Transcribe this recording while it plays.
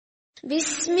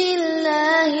بسم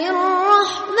الله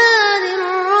الرحمن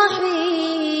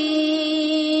الرحيم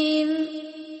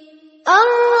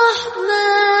الرحمن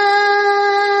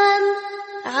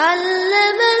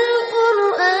علم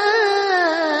القرآن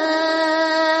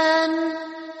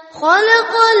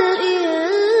خلق الإنسان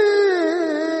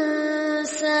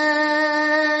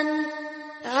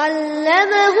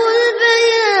علمه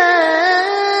البيان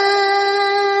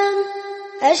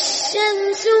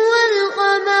الشمس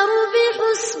والقمر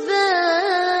بحسبان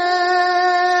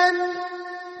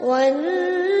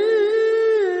والنجم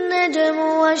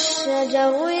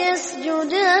والشجر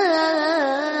يسجدان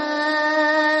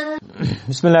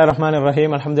بسم الله الرحمن الرحيم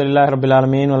الحمد لله رب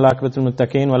العالمين والعاقبة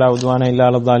للمتقين ولا عدوان إلا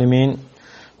على الظالمين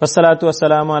والصلاة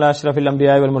والسلام على أشرف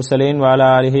الأنبياء والمرسلين وعلى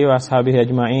آله وأصحابه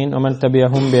أجمعين ومن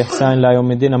تبعهم بإحسان إلى يوم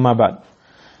الدين أما بعد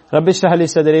رب اشرح لي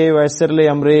صدري ويسر لي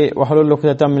أمري واحلل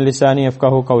عقدة من لساني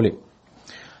يفقهوا قولي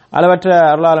அளவற்ற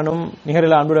அருளாளனும்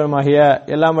நிகரில் அன்புடனுமாகிய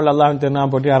எல்லாம் வல்ல அல்லாஹ்வின்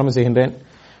திருநாமம் போற்றி ஆரம்பம் செய்கின்றேன்.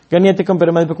 கண்ணியத்துக்கும்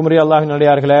பெருமதிப்புக்கும் உரிய அல்லாஹ்வின்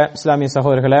நல்லடியார்களே, இஸ்லாமிய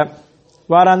சகோதரர்களே,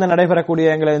 வாராந்த நடைபெறக்கூடிய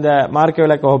எங்கள் இந்த மார்க்க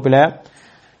விளக்க வகுப்பில்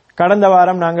கடந்த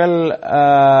வாரம் நாங்கள்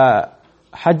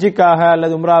ஹஜ்ஜுக்காக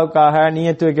அல்லது உம்ராவுக்காக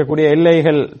நியத்து வைக்கக்கூடிய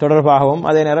எல்லைகள் தொடர்பாகவும்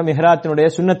அதே நேரம் இஹ்ராத்தினுடைய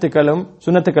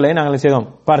சுன்னத்துக்களை நாங்கள் செய்தோம்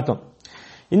பார்த்தோம்.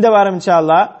 இந்த வாரம் இன்ஷா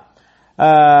அல்லாஹ்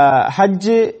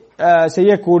ஹஜ்ஜு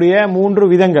செய்யக்கூடிய மூன்று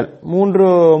விதங்கள், மூன்று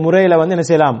முறையில என்ன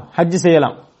செய்யலாம், ஹஜ்ஜு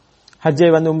செய்யலாம். ஹஜ்ஜை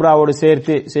உம்ராவோடு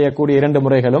சேர்த்து செய்யக்கூடிய இரண்டு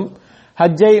முறைகளும்,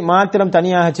 ஹஜ்ஜை மாத்திரம்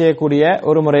தனியாக செய்யக்கூடிய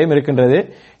ஒரு முறையும் இருக்கின்றது.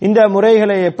 இந்த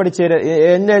முறைகளை எப்படி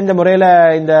எந்த முறையில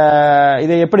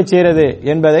இதை எப்படி செய்யறது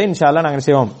என்பதை இன்ஷா அல்லாஹ் நாங்கள்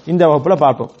செய்வோம், இந்த வகுப்புல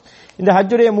பார்ப்போம். இந்த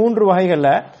ஹஜ்ஜுடைய மூன்று வகைகள்ல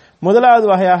முதலாவது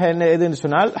வகையாக என்ன எதுன்னு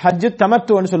சொன்னால் ஹஜ்ஜு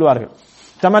தமத்துன்னு சொல்லுவார்கள்.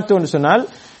 தமத்துன்னு சொன்னால்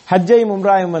ஹஜ்ஜையும்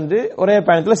உம்ராயும் ஒரே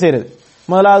பயணத்துல செய்யறது.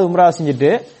 முதலாவது உம்ரா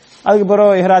செஞ்சுட்டு அதுக்கு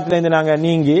பிறகு இஹ்ராத்துல இருந்து நாங்க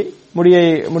நீங்கி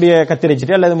முடியை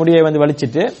கத்திரிச்சிட்டு அல்லது முடியை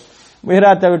வலிச்சிட்டு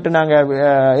இஹ்ராத்தை விட்டு நாங்க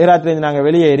இஹ்ராத்துல இருந்து நாங்க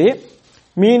வெளியேறி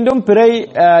மீண்டும் பிறை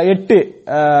 8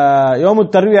 யோமு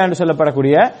தர்வியா என்று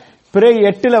சொல்லப்படக்கூடிய பிறை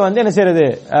 8ல என்ன செய்யறது,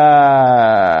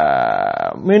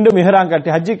 மீண்டும் இஹ்ராம் கட்டி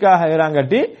ஹஜ்ஜுக்காக இஹ்ராம்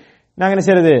கட்டி நாங்க என்ன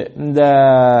செய்யறது, இந்த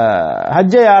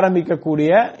ஹஜ்ஜை ஆரம்பிக்கக்கூடிய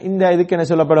இந்த இதுக்கு என்ன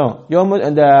சொல்லப்படும்,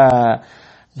 இந்த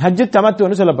ஹஜ்ஜு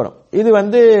தமத்துன்னு சொல்லப்படும். இது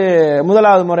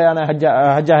முதலாவது முறையான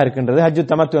ஹஜ்ஜாக இருக்கின்றது. ஹஜ்ஜு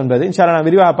தமத்து என்பது இன்ஷா அல்லாஹ் நான்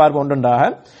விரிவாக பார்ப்போம் ஒன்றொன்றாக.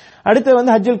 அடுத்து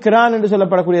ஹஜ்ஜுல் கிரான் என்று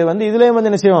சொல்லப்படக்கூடியது இதுலயும்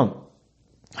என்ன செய்வோம்,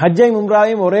 ஹஜ்ஜையும்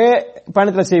உம்ராவையும் ஒரே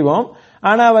பயணத்துல செய்வோம்.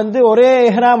 ஆனா ஒரே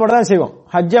இஹ்ராமோட தான் செய்வோம்.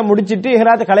 ஹஜ்ஜை முடிச்சிட்டு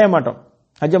இஹ்ராத்தை களைய மாட்டோம்.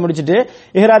 ஹஜ்ஜை முடிச்சிட்டு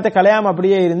இஹ்ராத்தை களையாம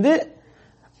அப்படியே இருந்து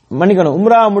மன்னிக்கணும்,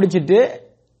 உம்ராவை முடிச்சிட்டு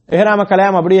இஹ்ராம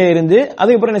கலையாம அப்படியே இருந்து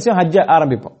அதுக்கப்புறம் என்ன செய்வோம், ஹஜ்ஜ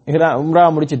ஆரம்பிப்போம். உம்ரா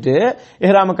முடிச்சிட்டு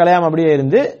இஹ்ராம கலையாம அப்படியே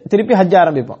இருந்து திருப்பி ஹஜ்ஜ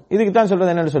ஆரம்பிப்போம். இதுக்கு தான்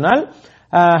சொல்றது என்னன்னு சொன்னால்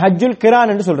ஹஜ்ஜுல்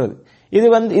கிரான் என்று சொல்றது. இது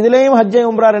இதுலயும் ஹஜ்ஜை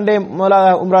உம்ரா ரெண்டே முதலாக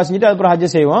உம்ரா செஞ்சுட்டு அதுக்கப்புறம் ஹஜ்ஜ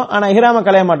செய்வோம். ஆனா இஹ்ராம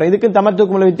கலைய மாட்டோம். இதுக்கு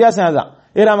தமத்துக்கும் உள்ள வித்தியாசம் அதுதான்,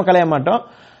 இஹ்ராம கலைய மாட்டோம்.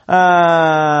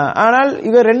 ஆனால்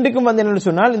இவர் ரெண்டுக்கும் என்னன்னு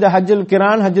சொன்னால் இந்த ஹஜ்ஜுல்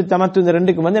கிரான் ஹஜ்ஜு தமத்து இந்த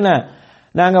ரெண்டுக்கும் என்ன,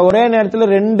 நாங்க ஒரே நேரத்தில்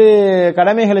ரெண்டு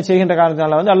கடமைகளை செய்கின்ற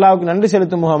காரணத்தினால அல்லாஹ்வுக்கு நன்றி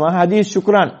செலுத்தும் முகமாக ஹதி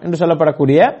சுக்ரான் என்று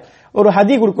சொல்லப்படக்கூடிய ஒரு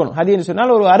ஹதி கொடுக்கணும். ஹதி என்று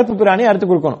சொன்னால் ஒரு அறுப்பு பிராணி அறுத்து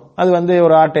கொடுக்கணும். அது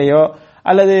ஒரு ஆட்டையோ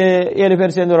அல்லது 7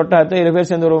 பேர் சேர்ந்து ஒரு ஒட்டகத்தை 7 பேர்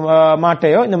சேர்ந்து ஒரு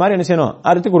மாட்டையோ இந்த மாதிரி என்ன செய்யணும்,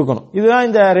 அறுத்து கொடுக்கணும். இதுதான்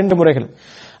இந்த ரெண்டு முறைகள்.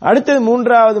 அடுத்தது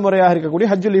மூன்றாவது முறையாக இருக்கக்கூடிய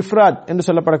ஹஜ்ஜுல் இஃப்ராத் என்று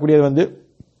சொல்லப்படக்கூடியது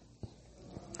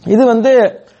இது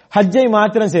ஹஜ்ஜை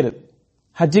மாத்திரம் செய்யறது.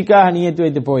 ஹஜ்ஜுக்காக நியத்து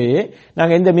வைத்து போய்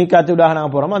நாங்க எந்த மீகாத்து விடாக நாங்க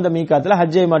போறோமோ அந்த மீகாத்துல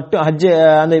ஹஜ்ஜை மட்டும்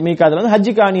அந்த மீகாத்துல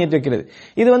ஹஜ்ஜுக்காக நியத்து வைக்கிறது.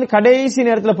 இது கடைசி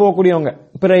நேரத்தில் போகக்கூடியவங்க,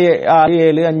 பிற 6,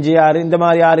 7, 5, 6 இந்த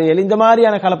மாதிரி 6, 7 இந்த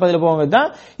மாதிரியான கலப்பதில் போவங்க தான்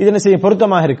இது என்ன செய்ய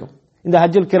பொருத்தமாக இருக்கும். இந்த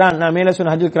ஹஜ்ஜுல் கிரான் நான் மேல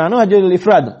சொன்ன ஹஜ்ஜுல் கிரானும் ஹஜ்ஜுல்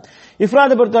இஃப்ராதும்.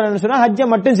 இஃப்ராதை பொறுத்தவரை என்ன சொன்னா ஹஜ்ஜை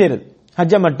மட்டும் செய்யறது,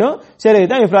 ஹஜ்ஜை மட்டும் செய்யறது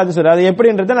தான் இஃப்ராத் சொல்றது. அது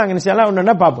எப்படின்றத நாங்க நிச்சயம்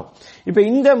ஒன்னா பார்ப்போம். இப்ப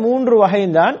இந்த மூன்று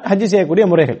வகையும் தான் ஹஜ் செய்யக்கூடிய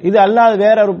முறைகள். இது அல்லாத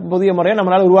வேற ஒரு புதிய முறையை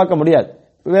நம்மளால உருவாக்க முடியாது.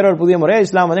 வேறொரு புதிய முறையை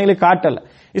இஸ்லாம் எங்களுக்கு காட்டல.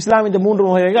 இஸ்லாம் இந்த மூன்று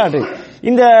முறைகள் காட்டுது.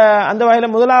 அந்த வகையில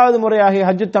முதலாவது முறையாக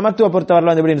ஹஜ்ஜு தமத்துவ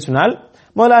பொறுத்தவரை எப்படின்னு சொன்னால்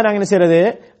முதலாவது நாங்க என்ன செய்யறது,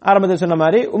 ஆரம்பத்தில் சொன்ன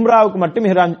மாதிரி உம்ராவுக்கு மட்டும்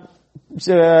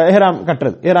இஹ்ராம்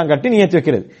கட்டி நியத்து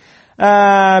வைக்கிறது.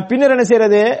 பின்னர் என்ன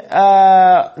செய்யறது,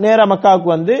 நேரா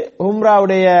மக்காவுக்கு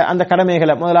உம்ராவுடைய அந்த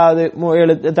கடமைகளை முதலாவது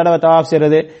 7 தடவை தவாஃப்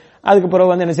செய்யறது. அதுக்கு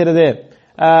பிறகு என்ன செய்யறது,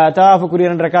 தவாஃபுக்குரிய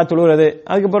 2 ரக்காத் தொழுகிறது.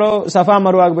 அதுக்கு பிறகு சஃபா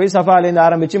மருவாக்கு போய் சஃபால இருந்து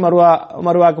ஆரம்பிச்சு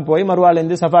மருவாக்கு போய் மருவால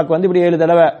இருந்து சஃபாக்கு இப்படி 7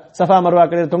 தடவை சஃபா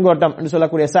மருவாக்கு தொங்கோட்டம் என்று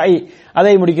சொல்லக்கூடிய சாய்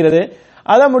அதை முடிக்கிறது.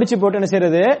 அதை முடிச்சு போட்டு என்ன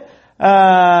செய்யறது,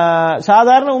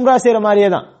 சாதாரண உம்ரா செய்யற மாதிரியே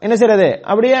தான் என்ன செய்யறது,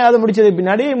 அப்படியே அதை முடிச்சது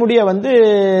பின்னாடி முடிய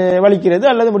வலிக்கிறது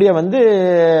அல்லது முடிய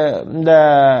இந்த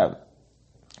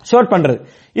ஷார்ட் பண்றது.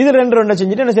 இது ரெண்டு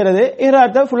செஞ்சுட்டு என்ன செய்யறது,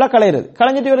 இஹ்ராத்தை ஃபுல்லா களையிறது.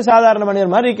 களைஞ்சிட்டு இவர் சாதாரண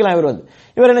மனிதர் மாதிரி இருக்கலாம்.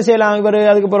 இவர் என்ன செய்யலாம், இவர்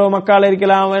அதுக்கு பிறகு மக்கால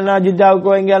இருக்கலாம், என்ன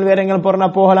ஜித்தாவுக்கோ எங்கேயாலும் வேற எங்கேயும் போறனா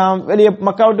போகலாம், வெளியே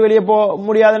மக்கா விட்டு வெளியே போக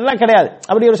முடியாதுன்னா கிடையாது,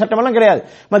 அப்படி ஒரு சட்டமெல்லாம் கிடையாது.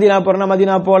 மதீனா போறனா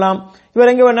மதீனா போகலாம்,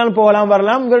 இவர் எங்க வேணாலும் போகலாம்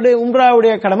வரலாம். இவருடைய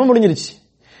உம்ராவுடைய கடமை முடிஞ்சிருச்சு.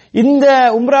 இந்த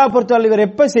உம்ரா பொறுத்தவரை இவர்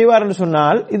எப்ப செய்வார்னு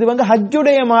சொன்னால், இது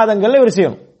ஹஜ்ஜுடைய மாதங்கள்ல இவர்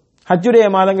செய்யும். ஹஜ்ஜுடைய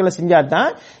மாதங்கள்ல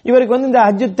செஞ்சாதான் இவருக்கு இந்த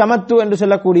ஹஜ்ஜு தமத்து என்று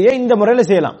சொல்லக்கூடிய இந்த முறையில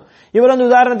செய்யலாம். இவர்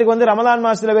உதாரணத்துக்கு ரமலான்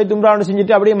மாசத்துல வைத்து உம்ராவை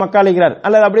செஞ்சுட்டு அப்படியே மக்கா வைக்கிறார்,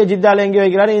 அல்லது அப்படியே ஜித்தால எங்கே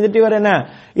வைக்கிறார். இதுட்டு இவர் என்ன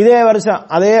இதே வருஷம்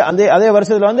அதே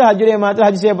வருஷத்துல ஹஜ்ஜுடைய மாதத்துல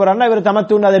ஹஜ் செய்ய போறாருன்னா இவர்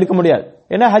தமத்துன்னு அதை எடுக்க முடியாது.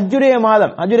 ஏன்னா ஹஜ்ஜுடைய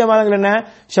மாதங்கள் என்ன,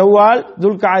 ஷவ்வால்,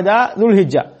 துல்காதா,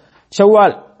 துல்ஹிஜ்ஜா.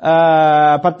 ஷவ்வால்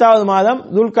 10வது மாதம்,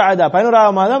 துல்காதா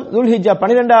 11வது மாதம், துல்ஹிஜ்ஜா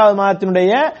 12வது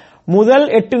மாதத்தினுடைய முதல்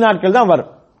 8 நாட்கள் தான்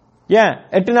வரும். ஏன்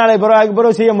 8 நாளை அதுக்கு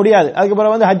பிறகு செய்ய முடியாது, அதுக்கு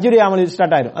பிறகு ஹஜ்ஜுடைய அமல்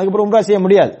ஸ்டார்ட் ஆயிரும், அதுக்கு பிறகு உம்ரா செய்ய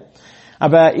முடியாது.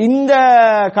 அப்ப இந்த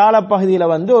காலப்பகுதியில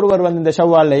ஒருவர் இந்த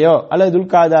ஷவ்வால்லையோ அல்லது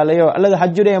துல்காதாலையோ அல்லது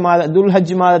ஹஜ்ஜுடைய துல்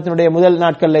ஹஜ் மாதத்தினுடைய முதல்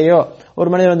நாட்கள்லயோ ஒரு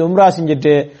மனிதர் உம்ரா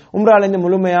செஞ்சுட்டு உம்ரால இருந்து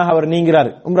முழுமையாக அவர்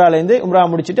நீங்கிறார். உம்ரா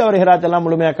முடிச்சிட்டு அவர் இஹ்ராத் எல்லாம்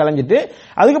முழுமையாக கலைஞ்சிட்டு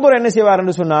அதுக்கப்புறம் என்ன செய்வார்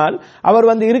என்று சொன்னால், அவர்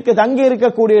தங்கி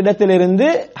இருக்கக்கூடிய இடத்திலிருந்து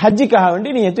ஹஜ்ஜிக்காக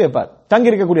வேண்டி நியத்து வைப்பார்.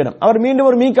 தங்கி இருக்கக்கூடிய இடம் அவர் மீண்டும்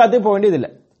ஒரு மீகாத்து போக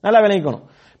வேண்டியதில்லை. நல்லா விளங்கிக்கணும்,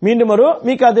 மீண்டும் ஒரு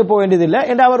மீகாத்து போக வேண்டியதில்லை.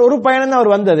 என்று அவர் ஒரு பயணம் அவர்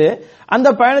வந்தது, அந்த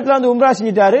பயணத்துல உம்ரா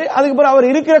செஞ்சிட்டாரு. அதுக்கப்புறம் அவர்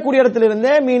இருக்கக்கூடிய இடத்துல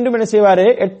இருந்தே மீண்டும் என்ன செய்வாரு,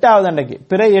 8வது அன்றைக்கு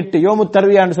பிறை 8 யோமு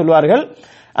தர்வியான்னு சொல்வார்கள்.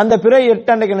 அந்த பிறை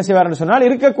 8 அன்றைக்கு என்ன செய்வார் சொன்னால்,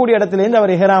 இருக்கக்கூடிய இடத்துல இருந்து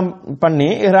அவர் இஹ்ராம் பண்ணி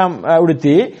இஹ்ராம்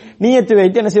உடுத்தி நியத்து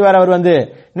வைத்து என்ன செய்வார், அவர்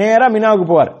நேரா மினாவுக்கு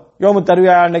போவார். யோமு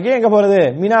தர்வியா அன்றைக்கு எங்க போறது,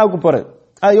 மினாவுக்கு போறது.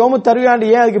 அது யோமு தர்வியாண்டு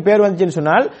ஏன் அதுக்கு பேர் வந்துச்சுன்னு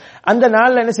சொன்னால், அந்த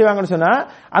நாள்ல என்ன செய்வாங்கன்னு சொன்னா,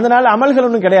 அந்த நாள்ல அமல்கள்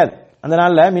ஒன்றும் கிடையாது. அந்த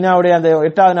நாள்ல மினாவுடைய அந்த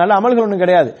 8வது நாள்ல அமல்கள் ஒன்றும்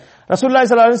கிடையாது. ரசூலுல்லாஹி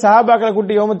ஸல்லல்லாஹு அலைஹி வஸல்லம் சஹாபாக்களை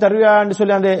கூட்டி யோமு தர்வியான்னு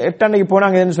சொல்லி அந்த 8 அன்னைக்கு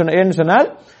போனாங்க. ஏன்னு சொன்னால்,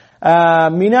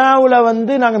 மினாவுல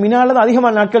நாங்க மினால தான்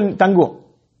அதிகமான நாட்கள் தங்குவோம்.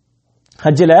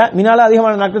 ஹஜ்ஜில மினால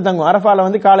அதிகமான நாட்கள் தங்குவோம். அரஃபால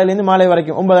காலையில இருந்து மாலை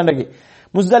வரைக்கும் 9 அன்றைக்கு.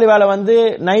 முஸ்தலிஃபால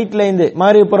நைட்ல இருந்து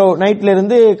மக்ரிப் நைட்ல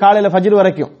இருந்து காலையில ஃபஜ்ர்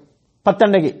வரைக்கும் 10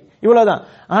 அன்றைக்கு, இவ்வளவுதான்.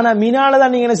 ஆனா மினால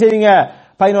தான் நீங்க என்ன செய்வீங்க,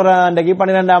 11ஆம் அன்றைக்கு,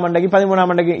 12ஆம் அன்றைக்கு,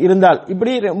 13ஆம் அன்றைக்கு இருந்தால்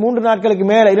இப்படி 3 நாட்களுக்கு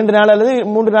மேல 2 நாள் அல்லது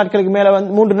 3 நாட்களுக்கு மேல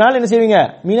 3 நாள் என்ன செய்வீங்க,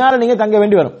 மினால நீங்க தங்க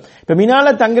வேண்டி வரும். இப்ப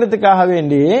மினால தங்குறதுக்காக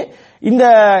வேண்டி இந்த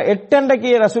 8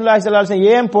 அன்றைக்கு ரசூலுல்லாஹி ஸல்லல்லாஹு அலைஹி வஸல்லம்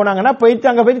ஏன் போனாங்கன்னா,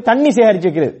 அங்க போயிட்டு தண்ணி சேகரிச்சு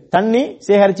வைக்கிறது, தண்ணி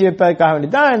சேகரிச்சு வைப்பதற்காக வேண்டி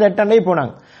தான் இந்த 8 அன்றைக்கு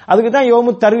போனாங்க. அதுக்கு தான்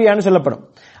யோமு தர்வியான்னு சொல்லப்படும்.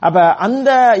 அப்ப அந்த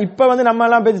இப்ப நம்ம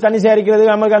எல்லாம் போய் தண்ணி சேகரிக்கிறது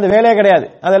நமக்கு அந்த வேலையே கிடையாது.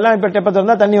 அதெல்லாம் இப்ப டெப்ப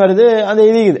திறந்தா தண்ணி வருது, அந்த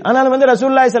இது. ஆனாலும்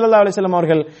ரசூலுல்லாஹி ஸல்லல்லாஹு அலைஹி வஸல்லம்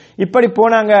அவர்கள் இப்படி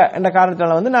போனாங்க என்ற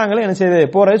காரணத்தால நாங்களும் என்ன செய்து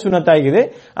போறது சுன்னத்தாகிக்குது.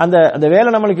 அந்த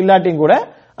வேலை நம்மளுக்கு இல்லாட்டியும் கூட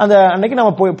அந்த அன்னைக்கு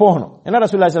நம்ம போகணும். ஏன்னா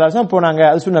ரசூலுல்லாஹி ஸல்லல்லாஹு அலைஹி வஸல்லம் போனாங்க,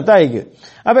 அது சுன்னத்தா ஆகிக்குது.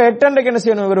 அப்ப 8 அன்றைக்கு என்ன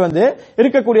செய்யணும், இவர்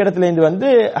இருக்கக்கூடிய இடத்துல இருந்து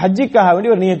ஹஜ்ஜிக்காக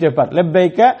வேண்டி ஒரு நியத்து வைப்பார்.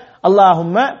 லப்பைக்க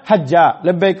அல்லாஹும்ம ஹஜ்ஜா,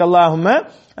 லப்பைக்க அல்லாஹும்ம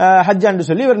ஹஜ் என்று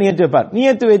சொல்லி இவர் நியத்து வைப்பார்.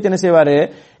 நியத்து வைத்து என்ன செய்வாரு,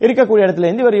 இருக்கக்கூடிய இடத்துல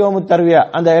இருந்து இவர் யோமு தர்வியா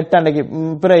அந்த 8 அன்றைக்கு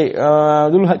பிறை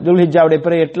துல்ஹிஜ்ஜாவுடைய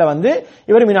பிறை 8ல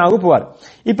இவர் மினாவுக்கு போவார்.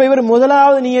 இப்ப இவர்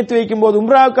முதலாவது நியத்து வைக்கும் போது,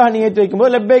 உம்ராவுக்காக நியத்து வைக்கும்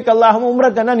போது லப்பைக் அல்லாஹும்ம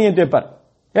உம்ரத்தன்னா நியத்து வைப்பார்.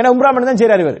 ஏன்னா உம்ரா மட்டும் தான்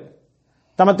செய்றார், இவர்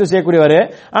தமத்து செய்யக்கூடியவர்.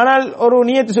 ஆனால் ஒரு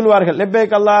நியத்து சொல்வார்கள்,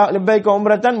 லப்பைக் அல்லாஹ் லப்பைக்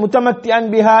உம்ரத்தன் முத்தமத்தியன்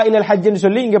பிஹா இலல் ஹஜ்ஜ்னு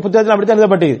சொல்லி இங்க புத்தகத்தில் அப்படித்தான்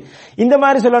எழுதப்பட்டது. இந்த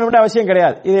மாதிரி சொல்ல வேண்டிய அவசியம்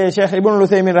கிடையாது. இது ஷேக் இப்னுல்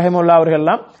உஸைமீன் ரஹிமஹுல்லாஹ் அவர்கள்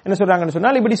எல்லாம் என்ன சொல்றாங்கன்னு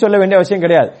சொன்னால், இப்படி சொல்ல வேண்டிய அவசியம்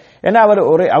கிடையாது. ஏன்னா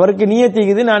அவருக்கு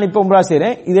நியத்திக்குது, நான் இப்ப உம்ரா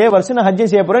செய்றேன், இதே வருஷம் நான் ஹஜ்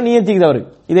செய்ய போறேன், நியத்திக்குது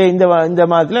அவருக்கு, இதே இந்த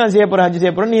மாதத்துல நான் செய்ய போறேன், ஹஜ்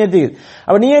செய்ய போறேன் நியத்திக்குது.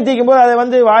 அவர் நியத்திக்கும் போது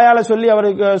அதை வாயால சொல்லி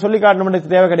அவருக்கு சொல்லி காட்டணும்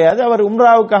தேவை கிடையாது. அவர்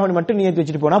உம்ராவுக்காக மட்டும் நியத்து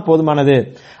வச்சுட்டு போனா போதுமானது.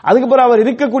 அதுக்கப்புறம் அவர்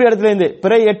இருக்கக்கூடிய இடத்துல இருந்து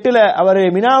பிறை 8ல அவர்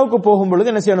மினாவுக்கு போகும் பொழுது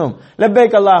என்ன செய்யணும்,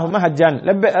 லப்பைக் அல்லாஹும்ம ஹஜ்ஜான்,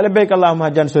 லப்பைக் அல்லாஹும்ம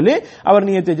ஹஜ்ஜான் சொல்லி அவர்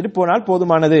நியத்து வச்சுட்டு போனால்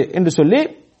போதுமானது என்று சொல்லி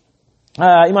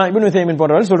இமாம் இப்னு உஸைமீன்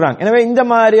போன்றவர்கள் சொல்றாங்க. எனவே இந்த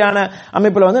மாதிரியான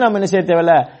அமைப்புல நம்ம என்ன செய்ய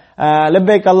தேவையில்ல,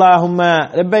 லப்பைக் அல்லாஹும்ம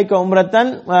லப்பைக்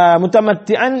உம்ரத்தன்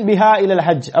முத்தமத்தியன் பிஹா இலல்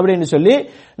ஹஜ் அப்படின்னு சொல்லி,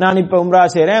 நான் இப்ப உம்ரா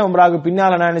செய்றேன், உம்ராவுக்கு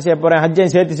பின்னால நான் என்ன செய்ய போறேன்,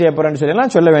 ஹஜ்ஜையும் சேர்த்து செய்ய போறேன்னு சொல்லி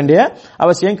எல்லாம் சொல்ல வேண்டிய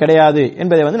அவசியம் கிடையாது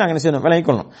என்பதை நாங்க என்ன செய்யணும்,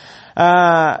 விளங்கிக்கொள்ளணும்.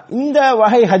 இந்த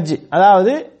வகை ஹஜ்,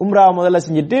 அதாவது உம்ராவை முதல்ல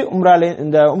செஞ்சுட்டு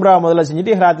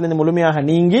இஹ்ராத்துல இருந்து முழுமையாக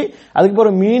நீங்கி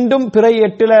அதுக்கப்புறம் மீண்டும் பிறை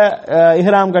 8ல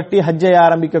இஹ்ராம் கட்டி ஹஜ்ஜை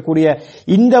ஆரம்பிக்கக்கூடிய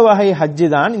இந்த வகை ஹஜ்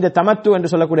தான், இந்த தமத்து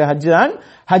என்று சொல்லக்கூடிய ஹஜ் தான்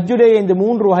ஹஜ்ஜுடைய இந்த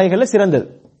 3 வகைகள்ல சிறந்தது.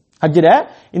 ஹஜ்ஜில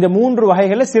இந்த 3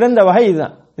 வகைகள்ல சிறந்த வகை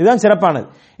இதுதான் சிறப்பானது.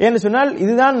 ஏன்னு சொன்னால்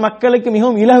இதுதான் மக்களுக்கு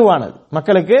மிகவும்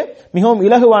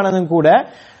இலகுவானதும் கூட.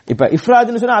 இப்ப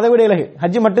இஃப்ராத்னு சொன்னா அதை விட இலகு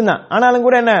ஹஜ் மட்டும்தான். ஆனாலும்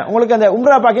கூட என்ன, உங்களுக்கு அந்த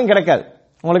உம்ரா பாக்கியம் கிடைக்காது,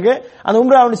 உங்களுக்கு அந்த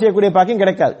உம்ராவை செய்யக்கூடிய பாக்கியம்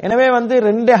கிடைக்காது. எனவே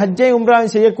 2 ஹஜ்ஜை உம்ராவை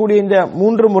செய்யக்கூடிய இந்த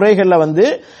 3 முறைகள்ல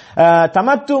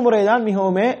தமத்து முறை தான்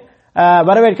மிகவும்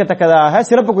வரவேற்கத்தக்கதாக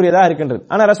சிறப்புக்குரியதாக இருக்கின்றது.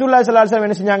 ஆனா ரசூலுல்லாஹி ஸல்லல்லாஹு அலைஹி வஸல்லம்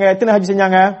என்ன செஞ்சாங்க, எத்தனை ஹஜ்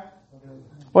செஞ்சாங்க,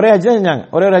 ஒரே ஹஜ் தான் செஞ்சாங்க.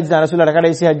 ஒரே ஒரு ஹஜ் தான் ரசூலுல்லாஹ்.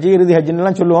 கடைசி ஹஜ், இறுதி ஹஜ்னு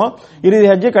எல்லாம் சொல்லுவோம். இறுதி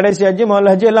ஹஜ், கடைசி ஹஜ்,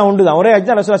 முதல் ஹஜ் எல்லாம் உண்டு தான். ஒரே ஹஜ்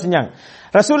தான் ரசூலுல்லாஹ் செஞ்சாங்க.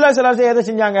 ரசூலுல்லாஹ் ஸல்லல்லாஹு அலைஹி வஸல்லம் எதை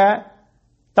செஞ்சாங்க?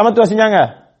 தமத்துவ செஞ்சாங்க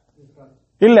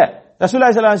இல்ல.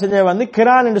 ரசூலுல்லாஹி ஸல்லல்லாஹு அலைஹி வஸல்லம் வந்து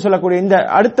கிரான் என்று சொல்லக்கூடிய இந்த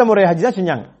அடுத்த முறை ஹஜ் தான்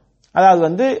செஞ்சாங்க. அதாவது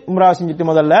வந்து உம்ரா செஞ்சுட்டு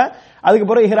முதல்ல அதுக்கு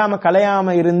பிறகு இஹ்ராம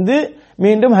கலையாம இருந்து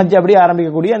மீண்டும் ஹஜ் அப்படியே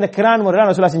ஆரம்பிக்கக்கூடிய அந்த கிரான் முறையில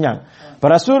ரசூலுல்லாஹ் செஞ்சாங்க. இப்ப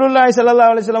ரசூலுல்லாஹி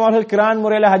ஸல்லல்லாஹு அலைஹி வஸல்லம் அவர்கள் கிரான்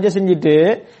முறையில ஹஜ் செஞ்சுட்டு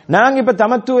நாங்க இப்ப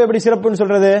தமத்து எப்படி சிறப்புன்னு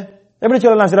சொல்றது? எப்படி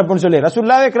சொல்லலாம் சிறப்புன்னு சொல்லி?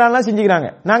 ரசூலுல்லாஹி கிரான்லாம் செஞ்சுக்கிறாங்க,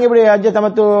 நாங்க இப்படி ஹஜ்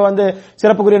தமத்து வந்து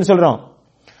சிறப்புக்குரியன்னு சொல்றோம்.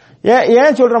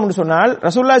 ஏன் சொல்றோம்னு சொன்னால்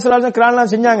ரசூலுல்லாஹி ஸல்லல்லாஹு அலைஹி வஸல்லம்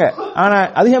கிரான்லாம் செஞ்சாங்க, ஆனா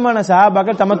அதிகமான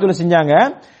சஹாபாக்கள் தமத்துல செஞ்சாங்க.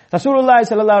 ரசூலுல்லாஹி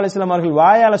ஸல்லல்லாஹு அலைஹி வஸல்லம் அவர்கள்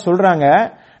வாயால சொல்றாங்க,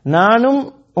 நானும்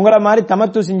உங்கள மாதிரி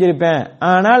தமத்து செஞ்சிருப்பேன்,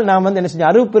 ஆனால் நான் வந்து என்ன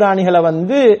செஞ்சேன், அருவு பிராணிகளை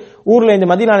வந்து ஊர்ல இந்த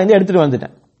மதீனால இருந்து எடுத்துட்டு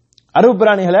வந்துட்டேன். அருவு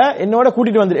பிராணிகளை என்னோட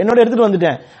கூட்டிட்டு வந்து என்னோட எடுத்துட்டு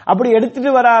வந்துட்டேன். அப்படி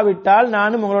எடுத்துட்டு வராவிட்டால்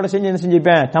நானும் உங்களோட செஞ்சு என்ன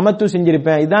செஞ்சிருப்பேன், தமத்து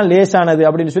செஞ்சிருப்பேன். இதுதான் லேசானது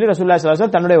அப்படின்னு சொல்லி ரசூலுல்லாஹி ஸல்லல்லாஹு அலைஹி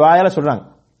வஸல்லம் தன்னுடைய வாயால சொல்றாங்க.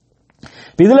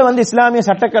 இதுல வந்து இஸ்லாமிய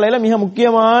சட்டக்கலையில மிக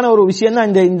முக்கியமான ஒரு விஷயம்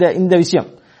தான் இந்த விஷயம்.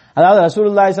 அதாவது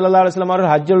ரசூலுல்லாஹி ஸல்லல்லாஹு அலைஹி வஸல்லம்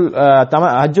அவர்கள்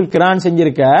ஹஜ்ஜுல் கிரான்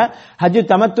செஞ்சிருக்க ஹஜ்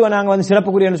தமத்துவ நாங்க வந்து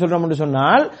சிறப்புக்குரியன்னு சொல்றோம் என்று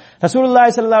சொன்னால்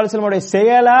ரசூலுல்லாஹி ஸல்லல்லாஹு அலைஹி வஸல்லம் உடைய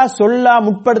செயலா சொல்லா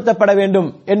முற்படுத்தப்பட வேண்டும்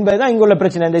என்பதுதான் இங்குள்ள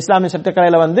பிரச்சனை. இந்த இஸ்லாமிய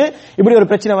சட்டக்கலையில வந்து இப்படி ஒரு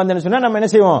பிரச்சனை வந்தேன்னு சொன்னா நம்ம என்ன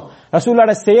செய்வோம்,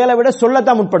 ரசூலுல்லாஹ்வுடைய செயலை விட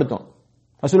சொல்லத்தான் முற்படுத்தும்.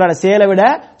 ரசூலுல்லாஹ்வுடைய செயலை விட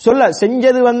சொல்ல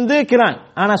செஞ்சது வந்து கிரான்,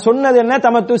 ஆனா சொன்னது என்ன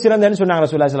தமத்து சிறந்தன்னு சொன்னாங்க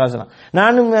ரசூலுல்லாஹி ஸல்லல்லாஹு அலைஹி வஸல்லம்.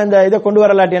 நானும் அந்த இதை கொண்டு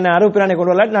வரலாட்டி என்ன அருவு பிரானை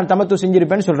கொண்டு வரலாட்டி நான் தமத்து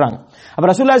செஞ்சிருப்பேன்னு சொல்றாங்க. அப்ப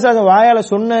ரசூலுல்லாஹி ஸல்லல்லாஹு அலைஹி வஸல்லம் வாயால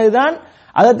சொன்னதுதான்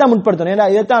அதைத்தான் முற்படுத்தணும். ஏன்னா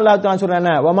இதைத்தான் அல்லாஹ் தஆலா சொல்றான்,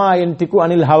 வமா யன்திகு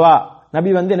அனில் ஹவா, நபி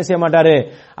வந்து என்ன செய்ய மாட்டாரு,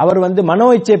 அவர் வந்து மனோ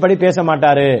இச்சைப்படி பேச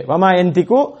மாட்டாரு. வமா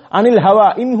யன்திகு அனில் ஹவா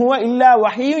இன் ஹுவ இல்லா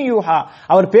வஹீயுன் யூஹா,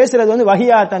 அவர் பேசுறது வந்து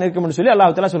வஹியா தான் இருக்கும்னு சொல்லி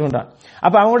அல்லாஹ் தஆலா சொல்றான்.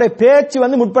 அப்ப அவங்களுடைய பேச்சு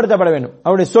வந்து முற்படுத்தப்பட வேண்டும்,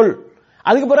 அவருடைய சொல்,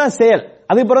 அதுக்கு பிறகு செயல்,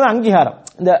 அதுக்கு பிறகு அங்கீகாரம்.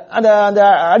 அந்த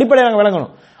அடிப்படையை நாங்க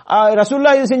விளங்கணும்.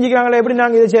 ரசூலுல்லாஹ் இது செஞ்சுக்கிறாங்களே எப்படி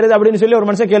நாங்க இதை செய்யறது அப்படின்னு சொல்லி ஒரு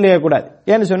மனுஷன் கேள்வி கேட்கக்கூடாது.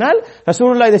 ஏன்னு சொன்னால்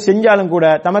ரசூலுல்லாஹ் இதை செஞ்சாலும் கூட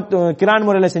கிரான்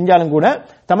முறையில செஞ்சாலும் கூட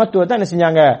தமத்துவத்தை என்ன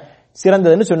செஞ்சாங்க,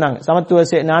 சிறந்ததுன்னு சொன்னாங்க.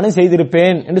 சமத்துவ நானும்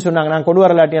செய்திருப்பேன் என்று சொன்னாங்க. நான் கொண்டு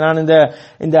வரலாட்டி நான்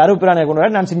இந்த அருவு பிரானை கொண்டு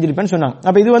வர நான் செஞ்சிருப்பேன்னு சொன்னாங்க.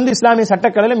 அப்ப இது வந்து இஸ்லாமிய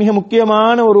சட்டக்கலையில மிக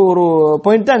முக்கியமான ஒரு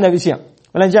பாயிண்ட் தான் இந்த விஷயம்.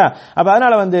 இல்லையா? அப்ப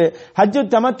அதனால வந்து ஹஜ்ஜு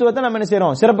தமத்துவத்தை நம்ம என்ன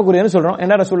செய்யறோம், சிறப்புக்குரியன்னு சொல்றோம்.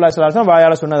 என்ன ரசூலுல்லாஹி ஸல்லல்லாஹு அலைஹி வஸல்லம்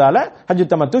வாயால சொன்னதால ஹஜ்ஜு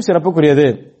தமத்து சிறப்புக்குரியது.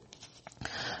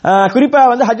 குறிப்பா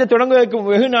வந்து ஹஜ்ஜை தொடங்குவதற்கு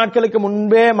வெகு நாட்களுக்கு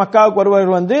முன்பே மக்காவுக்கு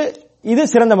வருபவர் வந்து இது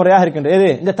சிறந்த முறையாக இருக்கின்றது. எது?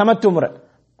 இந்த தமத்து முறை.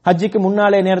 ஹஜ்ஜிக்கு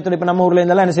முன்னாலே நேரத்தில் இப்ப நம்ம ஊர்ல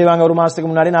இருந்தெல்லாம் என்ன செய்வாங்க, ஒரு மாசத்துக்கு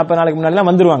முன்னாடி 40 நாளைக்கு முன்னாடி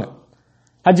எல்லாம் வந்துருவாங்க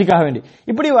ஹஜ்ஜிக்காக வேண்டி.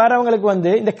 இப்படி வரவங்களுக்கு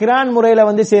வந்து இந்த கிரான் முறையில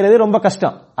வந்து செய்யறது ரொம்ப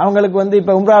கஷ்டம். அவங்களுக்கு வந்து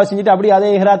இப்ப உம்ராவை செஞ்சுட்டு அப்படியே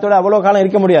அதே இஹ்ராத்தோட அவ்வளவு காலம்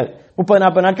இருக்க முடியாது,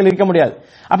 30-40 நாட்கள் இருக்க முடியாது.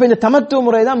 அப்ப இந்த தமத்துவ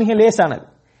முறை தான் மிக லேசானது.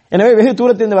 எனவே வெகு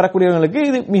தூரத்திலிருந்து வரக்கூடியவர்களுக்கு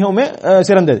இது மிகவும்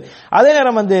சிறந்தது. அதே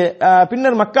நேரம் வந்து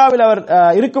பின்னர் மக்காவில் அவர்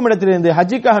இருக்கும் இடத்திலிருந்து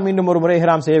ஹஜ்ஜிக்காக மீண்டும் ஒரு முறை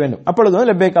இஹ்ராம் செய்ய வேண்டும். அப்பொழுது வந்து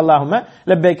லப்பைக் அல்லாஹும்ம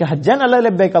லப்பைக் ஹஜ்ஜன் அல்லது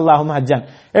லப்பைக் அல்லாஹும்ம ஹஜ்ஜன்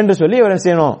என்று சொல்லி இவர் என்ன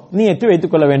செய்யணும், நியத்து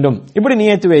வைத்துக் கொள்ள வேண்டும். இப்படி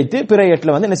நியத்து வைத்து பிற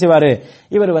ஏட்டில் வந்து என்ன செய்வாரு,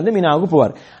 இவர் வந்து மினாவுக்கு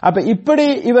போவார். அப்ப இப்படி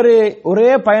இவர் ஒரே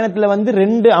பயணத்துல வந்து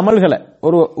 2 அமல்களை,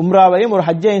 ஒரு உம்ராவையும் ஒரு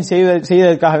ஹஜ்ஜையும்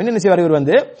செய்வதற்காக வேண்டி என்ன செய்வார், இவர்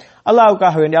வந்து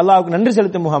அல்லாஹ்வுக்காக வேண்டி அல்லாஹ்வுக்கு நன்றி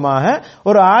செலுத்தும் முகமாக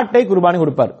ஒரு ஆட்டை குர்பானி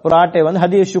கொடுப்பார். ஒரு ஆட்டை வந்து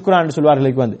ஹதிய ஷுக்ரான் என்று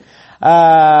சொல்வார்கள், வந்து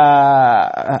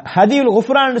ஹதியுல்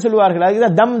குஃப்ரான் என்று சொல்வார்கள்.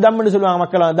 அதுதான் தம் என்று சொல்லுவாங்க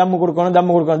மக்கள். தம் கொடுக்கணும்.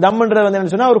 தம்ன்றது வந்து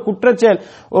என்ன சொன்னா ஒரு குற்றச்செயல்,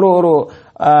 ஒரு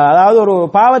அதாவது ஒரு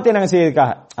பாவத்தை நாங்கள்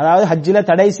செய்யறதுக்காக, அதாவது ஹஜ்ஜில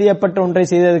தடை செய்யப்பட்ட ஒன்றை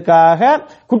செய்ததற்காக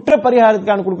குற்ற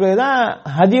பரிகாரத்துக்கான கொடுக்கிறது தான்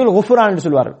ஹதியுல் குஃப்ரான் என்று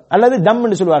சொல்வார்கள், அல்லது தம்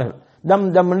என்று சொல்வார்கள்.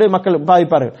 தம் என்று மக்கள்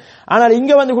பாதிப்பார்கள். ஆனால்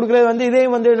இங்க வந்து கொடுக்கிறது வந்து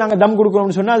இதையும் வந்து நாங்க தம்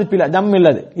கொடுக்கணும்னு சொன்னா அது பிள்ளை, தம்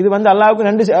இல்லது. இது வந்து அல்லாஹ்வுக்கு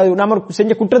நன்றி, நம்ம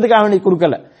செஞ்ச குற்றத்துக்காக வேண்டி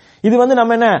கொடுக்கல. இது வந்து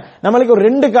நம்ம என்ன, நம்மளுக்கு ஒரு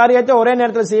 2 காரியத்தை ஒரே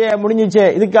நேரத்தில் செய்ய முடிஞ்சிச்சு,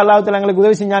 இதுக்கு அல்லாஹ் தஆலா எங்களுக்கு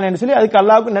உதவி செஞ்சானேன்னு சொல்லி அதுக்கு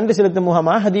அல்லாஹ்வுக்கு நன்றி செலுத்தும்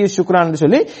முகமா ஹதியு ஷுக்ரான் என்று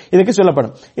சொல்லி இதுக்கு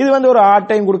சொல்லப்படும். இது வந்து ஒரு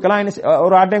ஆட்டையும் கொடுக்கலாம்,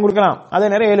 ஒரு ஆட்டையும் கொடுக்கலாம்.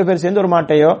 அதே நேரம் 7 பேர் சேர்ந்து ஒரு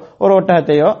மாட்டையோ ஒரு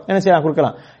ஒட்டகத்தையோ என்ன செய்யலாம்,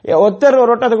 கொடுக்கலாம். ஒருத்தர்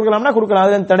ஒரு ஒட்டகத்தை கொடுக்கலாம்னா கொடுக்கலாம்,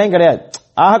 அது தடையும் கிடையாது.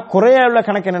 ஆக குறைய உள்ள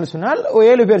கணக்கு என்னன்னு சொன்னால்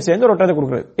 7 பேர் சேர்ந்து ஒரு ஒட்டகத்தை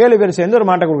கொடுக்கிறது, 7 பேர் சேர்ந்து ஒரு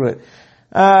மாட்டை கொடுக்கிறது.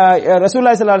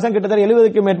 ரசூலுல்லாஹி ஸல்லல்லாஹு அலைஹி வஸல்லம் கிட்டத்தட்ட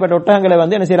 70க்கும் மேற்பட்ட ஒட்டகங்களை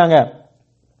வந்து என்ன செய்யறாங்க,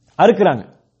 அறுக்குறாங்க.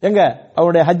 எங்க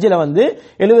அவருடைய ஹஜ்ஜில வந்து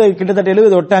கிட்டத்தட்ட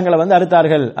 70 ஒட்டகங்களை வந்து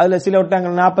அறுத்தார்கள். அதுல சில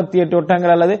ஒட்டகங்கள் 48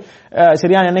 ஒட்டகங்கள் அல்லது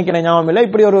சரியான எண்ணிக்கை ஞாபகம் இல்லை,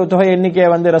 இப்படி ஒரு தொகை எண்ணிக்கையை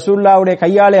வந்து ரசூலுல்லாஹ்வுடைய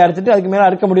கையாலே அறுத்துட்டு அதுக்கு மேல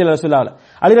அறுக்க முடியல ரசூலுல்லாஹ்.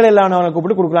 அலிகள் எல்லாம் அவனை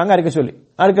கூப்பிட்டு கொடுக்குறாங்க, அறுக்க சொல்லி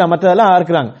அறுக்கிறாங்க, மற்றதெல்லாம்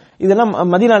அறுக்கிறாங்க. இதெல்லாம்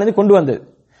மதீனாவிலிருந்து கொண்டு வந்தது.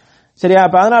 சரியா?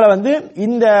 அப்ப அதனால வந்து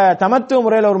இந்த தமத்துவ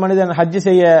முறையில ஒரு மனிதன் ஹஜ்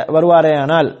செய்ய வருவாரே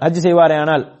ஆனால், ஹஜ் செய்வாரே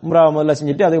ஆனால் உம்ராவை முதல்ல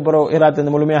செஞ்சுட்டு அதுக்கப்புறம் இஹ்ராத்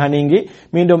முழுமையாக நீங்கி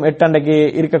மீண்டும் 8 அண்டைக்கு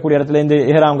இருக்கக்கூடிய இடத்துல இருந்து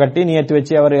இஹ்ராம் கட்டி நியத்து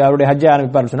வச்சு அவருடைய ஹஜ்ஜை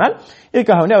ஆரம்பிப்பார் சொன்னால்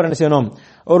இதுக்காக வேண்டி அவர் என்ன செய்யணும்,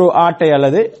 ஒரு ஆட்டை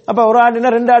அல்லது அப்ப ஒரு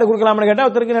ஆடுனா 2 ஆடு கொடுக்கலாம்னு கேட்டா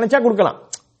ஒருத்தருக்கு நினைச்சா கொடுக்கலாம்,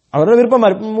 அவரோட விருப்பமா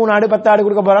 3 ஆடு 10 ஆடு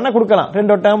கொடுக்க போறான்னா கொடுக்கலாம்,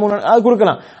 2 ஒட்டகம் 3 அது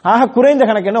கொடுக்கலாம். ஆக குறைந்த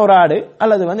கணக்கு என்ன ஒரு ஆடு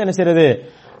அல்லது வந்து என்ன செய்யறது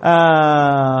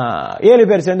 7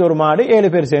 பேர் சேர்ந்து ஒரு மாடு, 7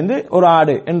 பேர் சேர்ந்து ஒரு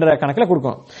ஆடு என்ற கணக்குல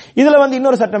கொடுக்கணும். இதுல வந்து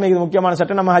இன்னொரு சட்டம் இருக்குது, முக்கியமான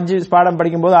சட்டம். நம்ம ஹஜ் பாடம்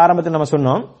படிக்கும் போது ஆரம்பத்தில் நம்ம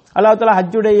சொன்னோம், அல்லாஹ் தஆலா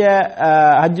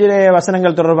ஹஜ்ஜுடைய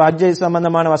வசனங்கள் தொடர்பாக ஹஜ்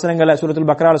சம்பந்தமான வசனங்களை சூரத்துல்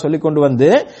பக்ரால சொல்லி கொண்டு வந்து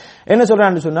என்ன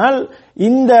சொல்றான்னு சொன்னால்,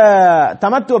 இந்த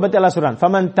தமத்துவ பத்தி அல்லாஹ் சொல்றான்.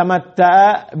 ஃபமன் தமத்த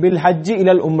பில் ஹஜ்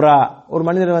இலல் உம்ரா, ஒரு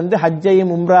மனிதர் வந்து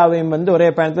ஹஜ்ஜையும் உம்ராவையும் வந்து ஒரே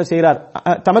பயணத்துல செய்யறார்.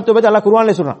 தமத்துவ பத்தி அல்லாஹ்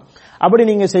குர்ஆன்ல சொல்றான். அப்படி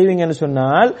நீங்க செய்வீங்கன்னு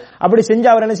சொன்னால், அப்படி செஞ்சு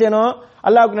அவர் என்ன செய்யணும்,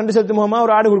 அல்லாஹ்வுக்கு நன்றி செலுத்தும் முகமா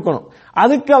ஒரு ஆடு கொடுக்கணும்.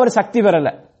 அதுக்கு அவர்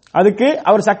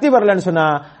சக்தி பெறலன்னு சொன்னா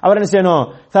அவர் என்ன செய்யணும்,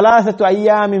 ஸலாஸத்து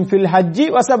அய்யாமின் ஃபில் ஹஜ்ஜி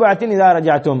வ ஸபஅத்தின் இதா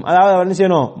ரஜஅத்தும், அதாவது அவர் என்ன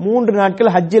செய்யணும், 3 நாட்கள்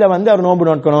ஹஜ்ஜில வந்து அவர் நோன்பு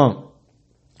நோக்கணும்.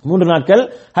 3 நாட்கள்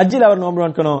ஹஜ்ஜில் அவர் நோன்பு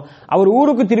நோக்கணும். அவர்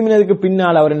ஊருக்கு திரும்பினதுக்கு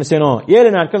பின்னால் அவர் என்ன செய்யணும், 7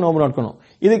 நாட்கள் நோன்பு நோக்கணும்.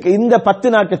 இதுக்கு இந்த 10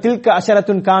 நாட்கள் தில்க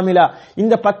அஷரத்துன் காமிலா,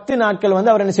 இந்த 10 நாட்கள்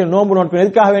வந்து அவர் என்ன செய்யணும், நோன்பு நோக்கணும்.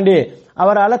 எதுக்காக வேண்டி,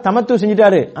 அவரால் தமத்து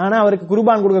செஞ்சிட்டாரு, ஆனா அவருக்கு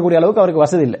குர்பான் கொடுக்கக்கூடிய அளவுக்கு அவருக்கு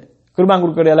வசதி இல்லை. குர்பான்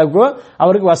கொடுக்கக்கூடிய அளவுக்கு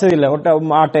அவருக்கு வசதி இல்லை.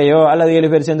 ஆட்டையோ அல்லது 7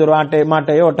 பேர் சேர்ந்து ஒரு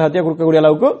மாட்டையோ ஒட்டகத்தையோ கொடுக்கக்கூடிய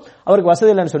அளவுக்கு அவருக்கு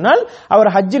வசதி இல்லைன்னு சொன்னால்,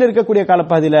 அவர் ஹஜ்ஜில் இருக்கக்கூடிய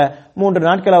காலப்பகுதியில 3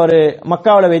 நாட்கள் அவர்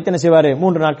மக்காவில் வைத்து என்ன செய்வாரு,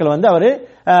 3 நாட்கள் வந்து அவரு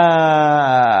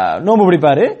நோன்பு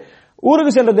பிடிப்பாரு.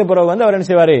 ஊருக்கு சென்றதுக்கு பிறகு வந்து அவர் என்ன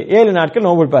செய்வாரு, 7 நாட்கள்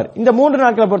நோன்பு பிடிப்பார். இந்த 3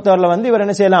 நாட்களை பொறுத்தவரை வந்து இவர்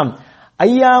என்ன செய்யலாம்,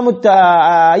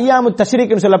 ஐயாமு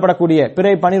தஷ்ரீக்னு சொல்லப்படக்கூடிய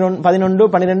பிறை 11, 12,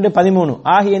 13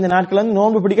 ஆகிய இந்த நாட்கள் வந்து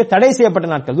நோன்பு பிடிக்க தடை செய்யப்பட்ட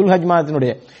நாட்கள், துல்ஹஜ்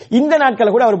மாதத்தினுடைய இந்த நாட்களை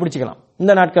கூட அவர் பிடிச்சிக்கலாம்.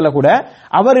 இந்த நாட்கள்ல கூட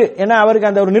அவர் ஏன்னா அவருக்கு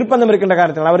அந்த ஒரு நிர்பந்தம் இருக்கின்ற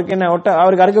காரணத்தினால், அவருக்கு என்ன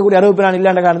அவருக்கு அறுக்கக்கூடிய அறிவிப்பு நான்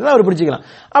இல்லாத காரணத்தில் அவர் பிடிச்சிக்கலாம்.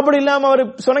 அப்படி இல்லாம அவர்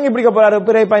சுணங்கி பிடிக்க போறாரு,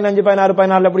 பிறை 15, 16,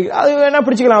 14 பிடிக்க அது வேணா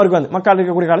பிடிச்சிக்கலாம். அவருக்கு வந்து மக்கள்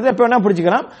இருக்கக்கூடிய காலத்தில் எப்ப வேணா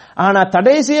பிடிச்சிக்கலாம். ஆனா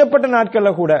தடை செய்யப்பட்ட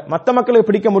நாட்கள்ல கூட, மற்ற மக்களுக்கு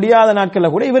பிடிக்க முடியாத நாட்கள்ல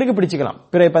கூட இவருக்கு பிடிச்சிக்கலாம்.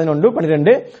 பிறை 11,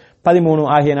 12, 13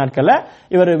 ஆகிய நாட்கள்ல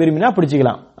இவர் விரும்பினா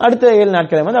பிடிச்சிக்கலாம். அடுத்த 7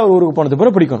 நாட்களை வந்து அவர் ஊருக்கு போனது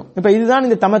பிறகு பிடிக்கணும். இப்ப இதுதான்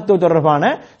இந்த தமத்துவ தொடர்பான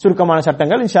சுருக்கமான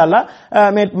சட்டங்கள். இன்ஷா அல்லாஹ்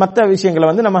மற்ற விஷயங்களை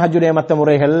வந்து நம்ம ஹஜ்ஜுடைய மற்ற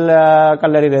முறைகள்,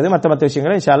 கல்லறிறது, மற்ற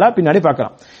விஷயங்களை இன்ஷா அல்லாஹ் பின்னாடி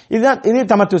பார்க்கலாம். இது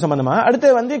தமத்துவ சம்பந்தமா. அடுத்து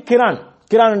வந்து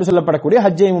கிரான் என்று சொல்லப்படக்கூடிய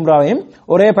ஹஜ்ஜையும் உம்ராவையும்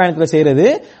ஒரே பயணத்துல செய்யறது,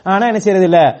 ஆனா என்ன செய்யறது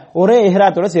இல்ல, ஒரே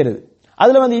இஹ்ராத்தோட செய்யறது.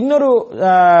 அதுல வந்து இன்னொரு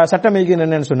சட்டம்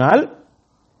என்னன்னு சொன்னால்,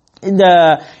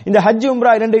 இந்த ஹஜ்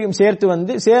உம்ரா இரண்டையும்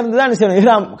சேர்ந்துதான்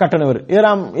இஹ்ராம் கட்டணும்.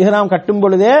 இஹ்ராம் கட்டும்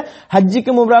பொழுதே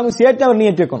ஹஜ்ஜுக்கும் உம்ராவுக்கும் சேர்த்து அவர்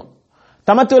நியத் வைக்கணும்.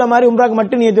 தமத்துவ மாதிரி உம்ராவுக்கு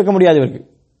மட்டும் நியத் வைக்க முடியாது.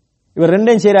 இவர்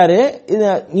ரெண்டையும் செய்யறாரு. இது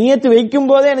நியத்து வைக்கும்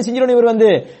போதே என்ன செஞ்சிடணும், இவர் வந்து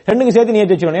ரெண்டுக்கும் சேர்த்து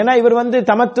நியத்து வச்சிடணும். ஏன்னா இவர் வந்து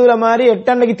தமத்துவ மாதிரி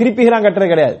 8 அன்னைக்கு திருப்பி இஹ்ராம்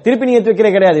கட்டுறது கிடையாது, திருப்பி நியத்து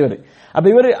வைக்கிறது கிடையாது இவர். அப்ப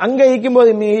இவர் அங்க வைக்கும் போது,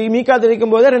 மீகாத்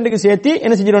வைக்கும் போது ரெண்டுக்கு சேர்த்து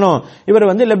என்ன செஞ்சிடணும், இவர்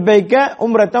வந்து லப்பைக்க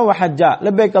உம்ரத்தன் வ ஹஜ்ஜா,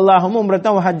 லப்பைக் அல்லாஹும்ம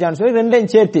உம்ரத்தன் வ ஹஜ்ஜான்னு சொல்லி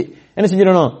ரெண்டையும் சேர்த்து என்ன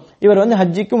செஞ்சிடணும், இவர் வந்து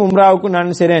ஹஜ்ஜிக்கும் உம்ராவுக்கும்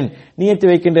நான் செய்றேன், நியத்து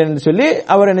வைக்கின்றேன் என்று சொல்லி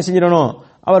அவர் என்ன செஞ்சிடணும்,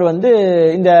 அவர் வந்து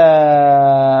இந்த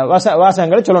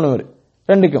வாசகங்களை சொல்லணும். இவர்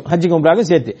ரெண்டுக்கும் ஹஜ்ஜுக்கும் உம்ராவுக்கும்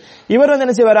சேர்த்து இவர் வந்து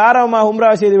என்ன செய்வார், ஆரம்பமாக உம்ரா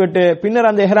செய்து விட்டு பின்னர்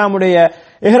அந்த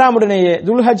இஹ்ராமுடனேயே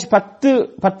துல்ஹஜ்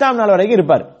 10ஆம் நாள் வரைக்கும்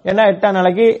இருப்பார். ஏன்னா 8ஆம்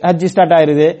நாளைக்கு ஹஜ் ஸ்டார்ட்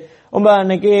ஆயிருது, 9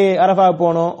 அன்னைக்கு அரஃபாவுக்கு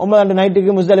போகணும், 9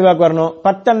 நைட்டுக்கு முஸ்தலிஃபாவுக்கு வரணும்,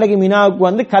 10 அன்னைக்கு மினாவுக்கு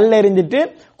வந்து கல் எறிஞ்சிட்டு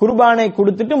குர்பானை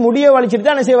கொடுத்துட்டு முடிய வலிச்சிட்டு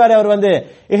தான் என்ன செய்வார், அவர் வந்து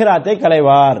இஹ்ராத்தை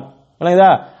களைவார்.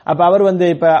 அப்ப அவர் வந்து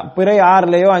இப்ப பிறை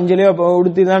 6லயோ 5லயோ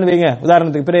உடுத்திதான் வைங்க,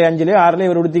 உதாரணத்துக்கு பிறை 5லயோ 6லயோ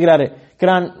இவர் உடுத்திக்கிறாரு,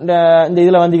 கிரான் இந்த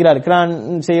இதுல வந்துக்கிறாரு, கிரான்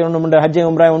செய்யணும் ஹஜ்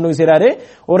உம்ரா ஒன்று செய்யறாரு,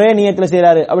 ஒரே நியத்துல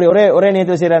செய்யறாரு. அப்படி ஒரே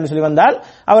நியத்துல செய்யறாருன்னு சொல்லி வந்தால்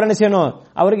அவர் என்ன செய்யணும்,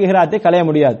 அவருக்கு இஹ்ராத்தை களைய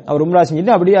முடியாது. அவர் உம்ரா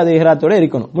செஞ்சுட்டு அப்படியே அது இஹ்ராத்தோட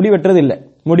இருக்கணும், முடி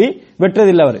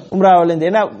வெட்டுறது இல்ல அவர் உம்ராவில இருந்து.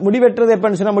 ஏன்னா முடி வெட்டுறது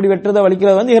எப்பன்னு சொன்னா, முடி வெட்டுறத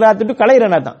வலிக்கிறது வந்து இஹ்ராத்துட்டு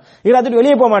களையிறனா தான், இஹ்ராத்துட்டு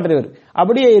வெளியே போக மாட்டேவர்,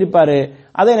 அப்படியே இருப்பாரு.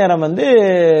 அதே நேரம் வந்து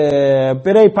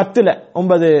பிறை 10ல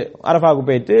 9 அரஃபாவுக்கு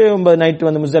போயிட்டு 9 நைட்டு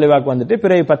வந்து முஸ்தலிஃபாவுக்கு வந்துட்டு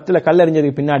பிறை 10ல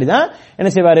கல்லறிஞ்சதுக்கு பின்னாடி தான் என்ன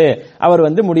செய்வாரு, அவர்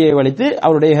வந்து முடியை வலித்து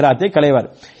அவருடைய இஹ்ராத்தை களைவார்.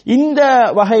 இந்த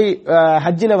வகை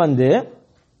ஹஜ்ஜில வந்து,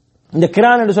 இந்த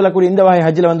கிரான் என்று சொல்லக்கூடிய இந்த வகை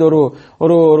ஹஜ்ஜில வந்து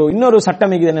ஒரு இன்னொரு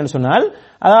சட்டம் இருக்குது என்னன்னு சொன்னால்,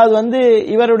 அதாவது வந்து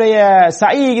இவருடைய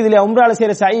சயி இதுல உம்ரால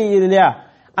செய்யற சயி இல்லையா,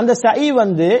 அந்த சயி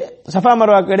வந்து சஃபா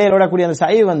மர்வாக்கு இடையில ஓடக்கூடிய அந்த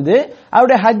சயி வந்து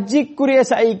அவருடைய ஹஜ்ஜிக்குரிய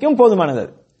சயிக்கும் போதுமானது.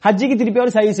 ஹஜ்ஜிக்கு திருப்பி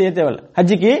அவர் சயி செய்ய தேவையில்லை,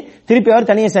 ஹஜ்ஜிக்கு திருப்பி அவர்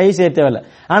தனியாக சயி செய்ய தேவையில்லை.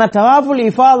 ஆனா தவாஃபுல்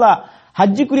இஃபாதா,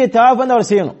 ஹஜ்ஜிக்குரிய தவாஃப் வந்து அவர்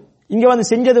செய்யணும். இங்க வந்து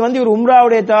செஞ்சது வந்து இவர்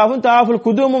உம்ராவுடைய தவாஃபும் தவாஃபுல்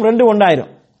குதுமும் ரெண்டும்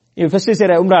ஒன்றாயிரும். ஃபர்ஸ்ட்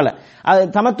செய்யற உம்ரால அது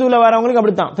தமத்துல வரவங்களுக்கு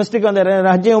அப்படித்தான், ஃபர்ஸ்ட்டுக்கு வந்து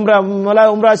ஹஜ்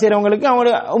உம்ரா செய்யறவங்களுக்கு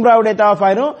அவங்க உம்ராவுடைய தவாஃப்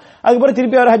ஆயிரும், அதுக்கப்புறம்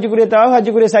திருப்பி அவர் ஹஜ்ஜுக்குரிய தவாஃப்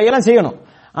ஹஜ்ஜுக்குரிய சையெல்லாம் செய்யணும்.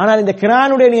 ஆனால் இந்த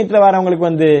கிரானுடைய நியத்துல வரவங்களுக்கு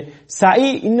வந்து சை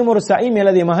இன்னும் ஒரு சை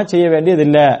மேலதிகமாக செய்ய வேண்டியது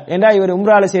இல்லை. ஏன்னா இவர்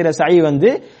உம்ரால செய்யற சை வந்து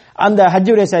அந்த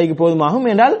ஹஜ்ஜுடைய சைக்கு போதுமாகும்.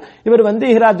 என்றால் இவர் வந்து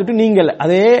இஹ்ராத்துட்டு நீங்கள்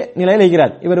அதே நிலையில்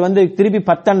இருக்கிறார். இவர் வந்து திருப்பி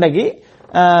 10 அன்னைக்கு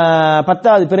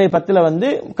 10வது பிறை 10ல வந்து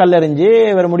கல்லெறிஞ்சு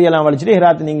இவர் முடியெல்லாம் வலிச்சுட்டு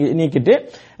இஹ்ராத் நீக்கிட்டு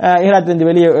இஹ்ராத்திலிருந்து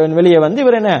வெளியே வந்து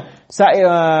இவர் என்ன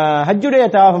ஹஜ்ஜுடைய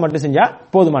தவாஃப் மட்டும் செஞ்சா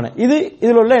போதுமான.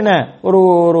 இதுல உள்ள என்ன ஒரு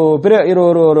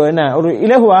என்ன ஒரு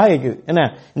இலகுவாக இருக்குது. என்ன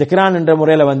இந்த கிரான் என்ற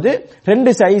முறையில வந்து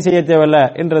 2 சை செய்ய தேவையில்ல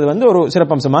என்றது வந்து ஒரு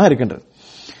சிறப்பம்சமாக இருக்கின்றது.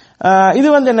 இது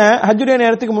வந்து என்ன ஹஜ்ஜுடைய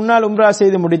நேரத்துக்கு முன்னால் உம்ரா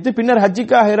செய்து முடித்து பின்னர்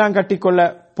ஹஜ்ஜுக்காக இஹ்ராம் கட்டிக்கொள்ள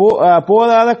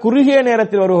போதாத குறுகிய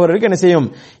நேரத்தில் வருபவர்களுக்கு என்ன செய்யும்,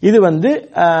 இது வந்து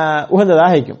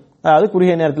உகந்ததாக இருக்கும். அதாவது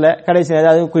குறுகிய நேரத்தில் கடைசி,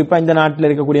 அதாவது குறிப்பா இந்த நாட்டில்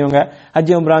இருக்கக்கூடியவங்க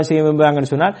ஹஜ்ஜி உம்ரா செய்ய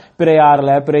விரும்புறாங்கன்னு சொன்னால் பிறை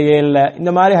 6ல பிறை 7ல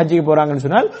இந்த மாதிரி ஹஜ்ஜிக்கு போறாங்கன்னு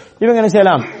சொன்னால் இவங்க என்ன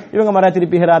செய்யலாம், இவங்க மர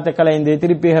திருப்பி ஹிராத்தை கலைந்து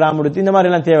திருப்பி ஹிராம் முடித்து இந்த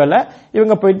மாதிரி எல்லாம் தேவையில்ல,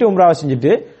 இவங்க போயிட்டு உம்ராவை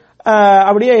செஞ்சுட்டு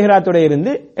அப்படியே இஹ்ராத்தோட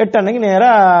இருந்து 8 அன்னைக்கு நேரா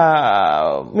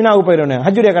மினாவுக்கு போயிடணும்,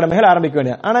 ஹஜ்ஜுடைய கடமைகள் ஆரம்பிக்க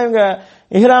வேண்டியது. ஆனா இவங்க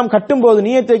இஹ்ராம் கட்டும் போது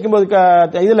நியத்து வைக்கும் போது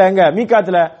இதுல எங்க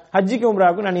மீகாத்துல ஹஜ்ஜிக்கு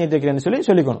உம்ராவுக்கு நான் நியத்து வைக்கிறேன்னு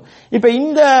சொல்லிக்கணும். இப்ப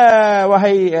இந்த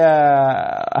வகை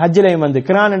ஹஜ்ஜிலையும் வந்து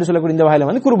கிரான் என்று சொல்லக்கூடிய இந்த வகையில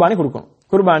வந்து குர்பானி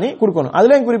கொடுக்கணும்.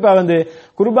 அதுலயும் குறிப்பா வந்து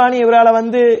குர்பானி இவரால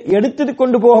வந்து எடுத்துட்டு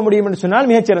கொண்டு போக முடியும் என்று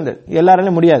சொன்னால் மிகச்சிறந்தது.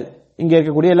 எல்லாராலும் முடியாது, இங்க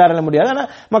இருக்கக்கூடிய எல்லாராலும் முடியாது. ஆனா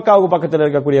மக்காவுக்கு பக்கத்தில்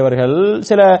இருக்கக்கூடியவர்கள்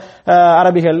சில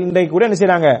அரபிகள் இன்றைக்கு கூட என்ன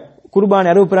செய்யறாங்க, குர்பானி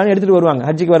அறுப்புராணி எடுத்துட்டு வருவாங்க.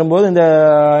 ஹஜ்ஜிக்கு வரும்போது இந்த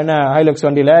என்ன ஹைலக்ஸ்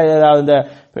வண்டியில ஏதாவது இந்த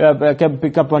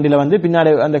பிக்கப் வண்டியில வந்து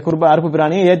பின்னாடி அந்த அறுப்பு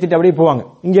பிராணியை ஏத்திட்டு அப்படியே போவாங்க.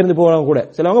 இங்க இருந்து போவாங்க கூட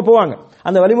சிலவங்க போவாங்க,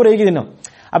 அந்த வழிமுறைக்கு தினம்.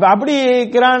 அப்ப அப்படி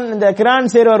இந்த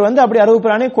கிரான் சேர்வர் வந்து அப்படி அறுப்பு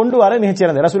பிராணியை கொண்டு வர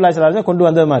மிகச்சிறந்தது. ரசூலுல்லாஹி ஸல்லல்லாஹு அலைஹி வஸல்லம் கொண்டு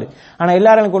வந்தது மாதிரி. ஆனா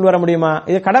எல்லாரும் கொண்டு வர முடியுமா,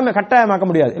 இது கட்டாயமாக்க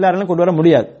முடியாது, எல்லாரும் கொண்டு வர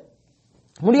முடியாது.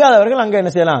 முடியாதவர்கள் அங்க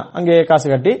என்ன செய்யலாம், அங்கே காசு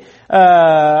கட்டி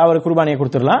அவர் குர்பானியை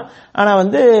கொடுத்துடலாம். ஆனா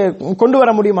வந்து கொண்டு வர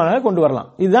முடியுமானாலும் கொண்டு வரலாம்.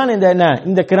 இதுதான்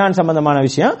இந்த கிரான் சம்பந்தமான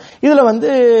விஷயம். இதுல வந்து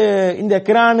இந்த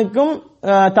கிரானுக்கும்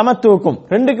தமத்துவுக்கும்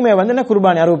ரெண்டுக்குமே வந்து என்ன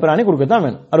குர்பானி அறுப்புராணி கொடுக்கத்தான்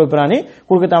வேணும். அறுப்புராணி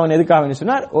கொடுக்கத்தான் வேணும். எதுக்காக வேணும்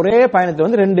சொன்னால் ஒரே பயணத்தை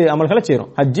வந்து 2 அமல்களை சேரும்,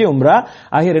 ஹஜ்ஜி உம்ரா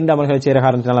ஆகிய 2 அமல்களை சேர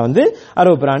காரணத்தினால வந்து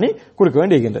அறுப்புராணி கொடுக்க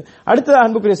வேண்டியிருக்கின்றது. அடுத்தது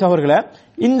அன்புக்குரிய சகோதரர்களே,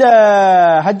 இந்த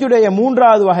ஹஜ்ஜுடைய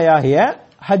 3வது வகையாகிய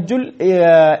ஹஜ்ஜுல்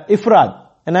இஃப்ராத்,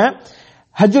 என்ன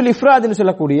ஹஜ்ஜுல் இஃப்ராத்னு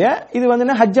சொல்லக்கூடிய இது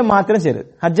வந்து ஹஜ்ஜ மாத்திரம்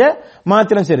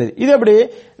செய்யறது. இது எப்படி,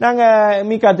 நாங்க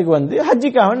மீகாத்துக்கு வந்து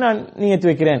ஹஜ்ஜிக்காக நான் நியத்து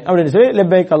வைக்கிறேன் அப்படின்னு சொல்லி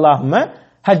லெப்பைக் அல்லாஹும்ம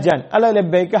ஹஜ்ஜான் அல்லது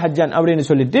லெப்பைக் ஹஜ்ஜான் அப்படின்னு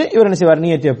சொல்லிட்டு இவர் என்ன செய்வார்,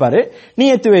 நியத்து வைப்பாரு.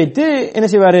 நியத்து வைத்து என்ன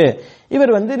செய்வாரு,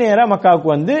 இவர் வந்து நேரா மக்காவுக்கு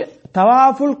வந்து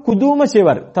தவாஃபுல் குதூம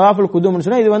செய்வார். தவாஃபுல் குதூம்னு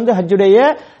சொன்னா இது வந்து ஹஜ்ஜுடைய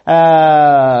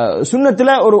சுன்னத்துல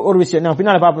ஒரு விஷயம். நான்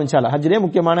பின்னால பாப்போம் இன்ஷா அல்லாஹ். ஹஜ்ஜுடைய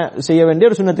முக்கியமான செய்ய வேண்டிய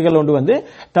ஒரு சுன்னத்துகள் ஒன்று வந்து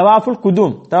தவாஃபுல்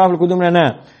குதூம். தவாஃபுல் குதூம் என்ன,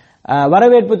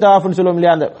 வரவேற்பு தவாஃப்னு சொல்லுவோம்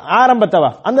இல்லையா, அந்த ஆரம்ப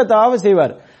தவாஃப், அந்த தவாஃப்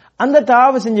செய்வார். அந்த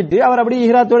தவாஃப் செஞ்சுட்டு அவர் அப்படியே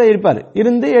இஹ்ராத்தோட இருப்பார்.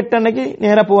 இருந்து 8 அன்னைக்கு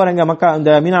நேரா போவாருங்க மக்கா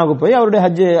இந்த மீனாவுக்கு போய் அவருடைய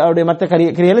ஹஜ் அவருடைய மற்ற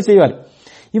கிரியைகளை செய்வார்.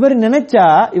 இவர் நினைச்சா,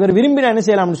 இவர் விரும்பினா என்ன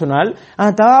செய்யலாம்னு சொன்னால்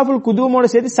தவாஃபுல் குதூமோட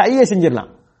சேர்த்து சையை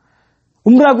செஞ்சிடலாம்.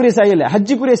 உம்ராக்குரிய சை இல்ல,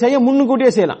 ஹஜ்ஜுக்குரிய சையை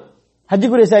முன்கூட்டியே செய்யலாம்.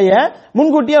 ஹஜ்ஜுக்குரிய சையை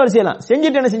முன்கூட்டியே அவர் செய்யலாம்.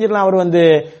 செஞ்சுட்டு என்ன செஞ்சிடலாம், அவர் வந்து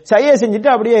சையை செஞ்சுட்டு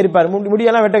அப்படியே இருப்பார்.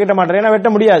 முடியெல்லாம் வெட்ட கட்ட மாட்டார், ஏன்னா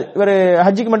வெட்ட முடியாது, இவர்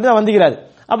ஹஜ்ஜுக்கு மட்டும் தான் வந்துக்கிறார்.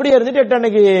 அப்படியே இருந்துட்டு 8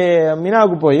 அன்னைக்கு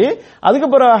மினாவுக்கு போய்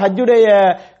அதுக்கப்புறம் ஹஜ்ஜுடைய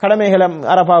கடமைகளை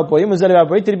அரபாவுக்கு போய் முஸ்தலிஃபா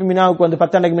போய் திருப்பி மினாவுக்கு வந்து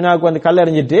 10 அன்னைக்கு மினாவுக்கு வந்து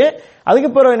கல்லெறிஞ்சிட்டு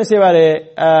அதுக்கப்புறம் என்ன செய்வாரு,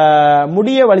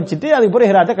 முடிய வலிச்சிட்டு அதுக்கப்புறம்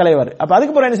இஹ்ராத்தை கலைவார். அப்ப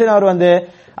அதுக்கப்புறம் என்ன செய்வார், அவர் வந்து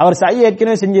அவர் சை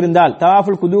ஏற்கனவே செஞ்சிருந்தால்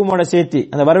தவாஃபுல் குதூமோட சேர்த்து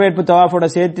அந்த வரவேற்பு தவாஃபோட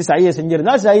சேர்த்து சையை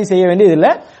செஞ்சிருந்தால் சை செய்ய வேண்டியது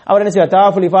இல்லை. அவர் என்ன செய்வார்,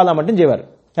 தவாஃபுல் இஃபாதா மட்டும் செய்வார்.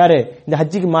 யாரு, இந்த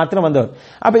ஹஜ்ஜிக்கு மாத்திரம் வந்தவர்.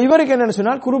 அப்ப இவருக்கு என்னன்னு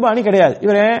சொன்னால் குர்பானி கிடையாது.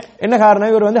 இவர் என்ன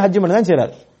காரணம், இவர் வந்து ஹஜ்ஜி மட்டும் தான்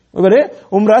செய்றாரு, இவரு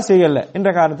உம்ரா செய்யல என்ற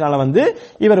காரணத்தினால வந்து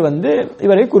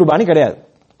இவருக்கு குர்பானி கிடையாது.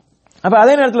 அப்ப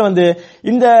அதே நேரத்தில் வந்து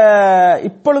இந்த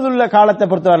இப்பொழுதுள்ள காலத்தை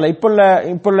பொறுத்தவரை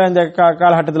இப்பொள்ள இந்த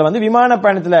காலகட்டத்தில் வந்து விமான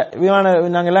பயணத்துல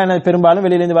நாங்க எல்லாம் பெரும்பாலும்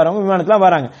வெளியில இருந்து வரவங்க விமானத்துல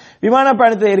வராங்க. விமான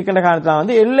பயணத்தில் இருக்கின்ற காரணத்துல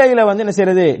வந்து எல்லையில வந்து என்ன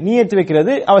செய்யறது, நியத்து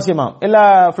வைக்கிறது அவசியமாகும். எல்லா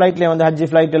பிளைட்லயும் வந்து ஹஜ்ஜி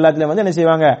பிளைட் எல்லாத்துலயும் வந்து என்ன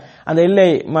செய்வாங்க, அந்த எல்லை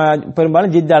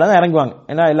பெரும்பாலும் ஜித்தால தான் இறங்குவாங்க.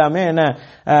 ஏன்னா எல்லாமே என்ன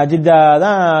ஜித்தா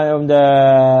தான் இந்த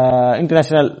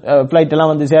இன்டர்நேஷனல் பிளைட்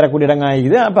எல்லாம் வந்து சேரக்கூடிய இடங்க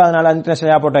ஆகிக்குது. அப்ப அதனால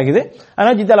இன்டர்நேஷனல் ஏர்போர்ட் ஆகிக்குது.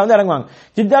 அதனால ஜித்தால வந்து இறங்குவாங்க.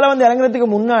 ஜித்தால வந்து இறங்குறதுக்கு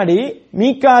முன்னாடி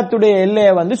மீகாத்துடைய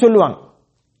எல்லையை வந்து சொல்லுவாங்க.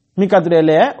 மீகாத்துடைய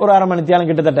எல்லையை ஒரு அரை மணி நேரம்,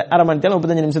 கிட்டத்தட்ட அரை மணி நேரம்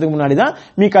 35 நிமிஷத்துக்கு முன்னாடி தான்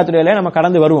மீகாத்துடைய எல்லையை நம்ம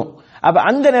கடந்து வருவோம். அப்ப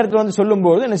அந்த நேரத்தில் வந்து சொல்லும்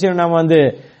போது என்ன செய்யணும், நாம வந்து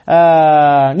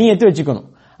நியத்து வச்சுக்கணும்.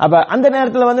 அப்ப அந்த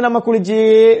நேரத்துல வந்து நம்ம குளிச்சு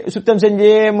சுத்தம்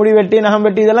செஞ்சு முடி வெட்டி நகம்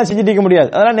வெட்டி இதெல்லாம் செஞ்சுட்டு இருக்க முடியாது.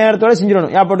 அதெல்லாம் நேரத்தோட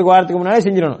செஞ்சிடணும். ஏர்போர்ட்டுக்கு வாரத்துக்கு முன்னாடி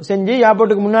செஞ்சிடணும். செஞ்சு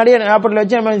ஏர்போர்ட்டுக்கு முன்னாடியே ஏர்போர்ட்ல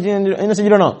வச்சு நம்ம என்ன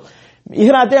செஞ்சிடணும்,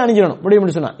 இஹ்ராத்தை அணிஞ்சிடணும்.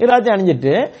 முடியும்னு சொன்னா இஹ்ராத்தை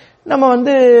அணிஞ்சிட்டு நம்ம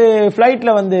வந்து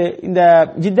பிளைட்ல வந்து இந்த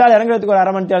ஜித்தால இறங்குறதுக்கு ஒரு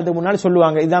அரை மணி நேரத்துக்கு முன்னாடி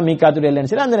சொல்லுவாங்க இதுதான் மீகாத்துடைய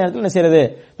எல்லைன்னு சொல்லி அந்த நேரத்தில் என்ன செய்யறது,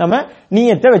 நம்ம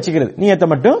நியத்தை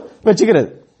மட்டும் வச்சுக்கிறது.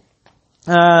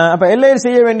 அப்ப எல்லையில்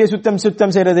செய்ய வேண்டிய சுத்தம்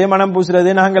செய்யறது, மனம் பூசுறது,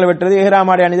 நகங்கள் வெட்டுறது, இஹ்ராம்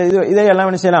ஆடை அணிவது, இதையெல்லாம்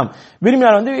என்ன செய்யலாம்,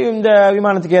 விரும்பினால் வந்து இந்த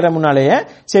விமானத்துக்கு ஏற முன்னாலேயே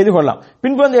செய்து கொள்ளலாம்.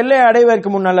 பின்பு வந்து எல்லையை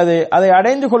அடைவதற்கு முன்னால் அதை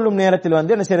அடைந்து கொள்ளும் நேரத்தில்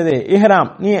வந்து என்ன செய்யறது,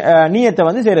 இஹ்ராம் நியத்தை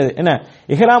வந்து செய்யறது. என்ன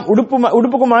இஹ்ராம்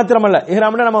உடுப்புக்கு மாத்திரமல்ல,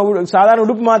 இஹ்ராம்னா நம்ம சாதாரண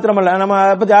உடுப்பு மாத்திரமல்ல, நம்ம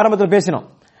அதை பத்தி ஆரம்பத்தில் பேசினோம்.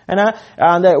 ஏன்னா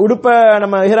அந்த உடுப்பை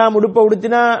நம்ம இஹ்ராம் உடுப்பை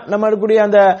உடுத்தினா நம்மளுக்குரிய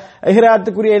அந்த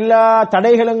இஹ்ராத்துக்குரிய எல்லா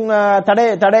தடைகளும்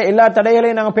எல்லா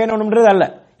தடைகளையும் நாங்க பேணணும்ன்றது அல்ல.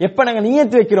 எப்ப நாங்க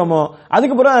நியத்து வைக்கிறோமோ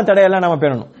அதுக்கு பிறகு அந்த தடையெல்லாம் நம்ம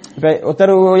பேணணும். இப்ப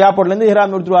ஒருத்தர் ஏர்போர்ட்ல இருந்து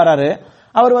இஹ்ராம் எடுத்துட்டு வராரு,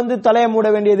 அவர் வந்து தலையை மூட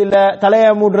வேண்டியது இல்ல, தலையை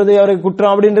மூடுறது அவருக்கு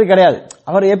குற்றம் அப்படின்றது கிடையாது.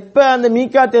 அவர் எப்ப அந்த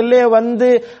மீகாத் எல்லையை வந்து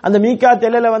அந்த மீகாத்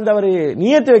எல்லையில வந்து அவர்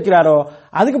நியத்து வைக்கிறாரோ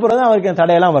அதுக்கு பிறகுதான் அவருக்கு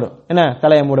தடையெல்லாம் வரும். என்ன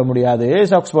தலையை மூட முடியாது,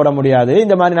 சாக்ஸ் போட முடியாது,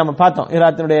 இந்த மாதிரி நம்ம பார்த்தோம்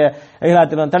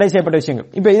இஹ்ராத்தில் தடை செய்யப்பட்ட விஷயங்கள்.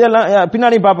 இப்ப இதெல்லாம்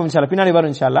பின்னாடி பார்ப்போம் இன்ஷா அல்லாஹ், பின்னாடி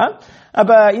வரும் இன்ஷா அல்லாஹ்.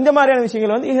 அப்ப இந்த மாதிரியான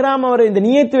விஷயங்கள் வந்து இஹ்ராம் அவர் இந்த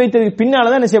நியத்து வைத்ததுக்கு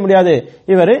பின்னாலதான் என்ன செய்ய முடியாது,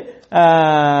 இவர்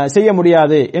செய்ய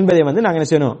முடியாது என்பதை வந்து நாங்க என்ன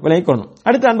செய்யணும், விலகிக் கொள்ளணும்.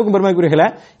 அடுத்த அன்புக்கும் பெருமைக்குரியவர்களே,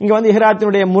 இங்க வந்து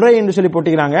இஹ்ராத்தினுடைய முறை என்று சொல்லி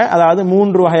போட்டுக்கிறாங்க. அதாவது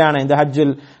 3 வகையான இந்த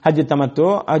ஹஜ் தமத்து,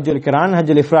 ஹஜ்ஜுல் கிரான்,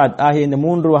 ஹஜ்ஜுல் இஃப்ராத் ஆகிய இந்த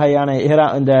 3 வகையான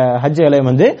இந்த ஹஜ்ஜுகளை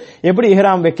வந்து எப்படி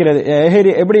இஹ்ராம் வைக்கிறது,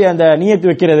 எப்படி அந்த நியத்து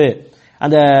வைக்கிறது.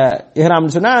 அந்த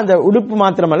இஹ்ராம் சொன்னா அந்த உடுப்பு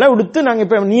மாத்திரமல்ல, உடுத்து நாங்க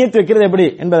இப்ப நியத்து வைக்கிறது எப்படி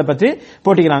என்பதை பற்றி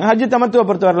போட்டிக்கிறாங்க. ஹஜ் தமத்துவ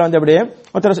பொறுத்தவரை வந்து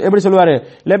எப்படி சொல்லுவாரு,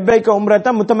 லெப்பைக்க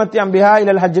உம்ரத்தா முத்தமத்தியம் பிஹா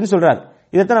இலல் ஹஜ்னு சொல்றாரு.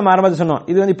 இதைத்தான் நம்ம ஆரம்பத்தில் சொன்னோம்.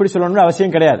 இது வந்து இப்படி சொல்லணும்னு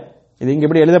அவசியம் கிடையாது. இது இங்க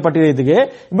இப்படி எழுதப்பட்டிருக்கு,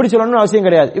 இப்படி சொல்லணும்னு அவசியம்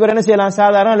கிடையாது. இவர் என்ன செய்யலாம்,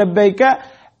 சாதாரண லெப்பைக்க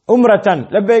உம்ரத்தன்,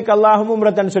 லெப்பைக் அல்லாஹும்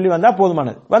உம்ரத்தன் சொல்லி வந்தா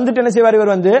போதுமானது. வந்துட்டு என்ன செய்வார்,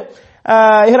 இவர் வந்து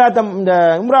இஹ்ராத்தம் இந்த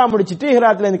உம்ரா முடிச்சிட்டு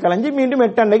இஹ்ராத்ல இருந்து கலஞ்சி மீண்டும்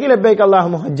 8 அன்னைக்கு லெப்பைக்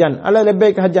அல்லாஹும் ஹஜ்ஜன் அல்ல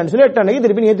லெப்பைக் ஹஜ்ஜன் சொல்லி 8 அன்னைக்கு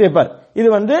திருப்பி நியத்து வைப்பார். இது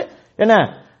வந்து என்ன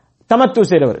தமத்து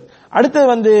செய்றவர். அடுத்து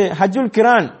வந்து ஹஜ்ஜுல்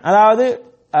கிரான், அதாவது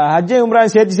ஹஜ்ஜை உம்ரா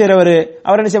சேர்த்து செய்றவர்.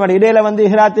 அவர் என்ன செய்வார், இடையில வந்து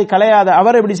இஹ்ராத்தை கலையாத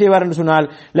அவர் எப்படி செய்வார் என்று சொன்னால்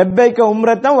லெப்பைக்க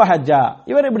உம்ரத்தன் வ ஹஜ்ஜா,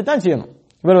 இவர் இப்படித்தான் செய்யணும்.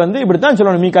 இவர் வந்து இப்படித்தான்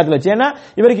சொல்லணும் மீகாத்துல வச்சு. ஏன்னா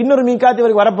இவருக்கு இன்னொரு மீகாத்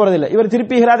இவருக்கு வரப்போறது இல்லை, இவர்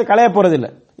திருப்பி இஹ்ராத்தை கலைய போறது இல்லை.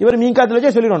 இவர் மீகாத்துல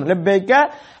வச்சே சொல்லிடணும் லெப்பைக்க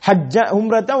ஹஜ்ஜ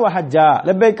உம்ரத்தன் வ ஹஜ்ஜா,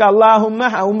 லெப்பைக்க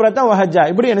அல்லாஹும்ம உம்ரத்தன் வ ஹஜ்ஜா,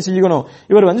 இப்படி என்ன செஞ்சுக்கணும்,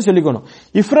 இவர் வந்து சொல்லிக்கணும்.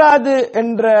 இஃப்ராத்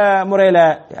என்ற முறையில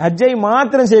ஹஜ்ஜை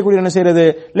மாத்திரம் செய்யக்கூடிய என்ன செய்யறது,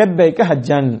 லெப்பைக்க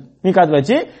ஹஜ்ஜன், மீகாத்துல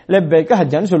வச்சு லெப்பைக்க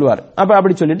ஹஜ்ஜன் சொல்லுவார். அப்ப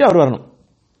அப்படி சொல்லிட்டு அவர் வரணும்.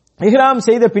 இஹ்ராம்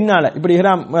செய்த பின்னால இப்படி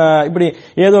இஹ்ராம் இப்படி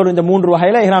ஏதோ ஒரு இந்த 3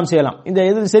 வகையில இஹ்ராம் செய்யலாம். இந்த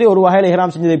எது சரி, ஒரு வகையில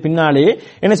இஹ்ராம் செஞ்சது பின்னாலே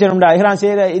என்ன செய்யணும்டா, இஹ்ராம்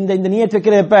செய்யற இந்த நியத்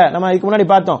வைக்கிறது எப்ப, நம்ம இதுக்கு முன்னாடி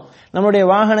பார்த்தோம், நம்மளுடைய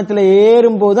வாகனத்துல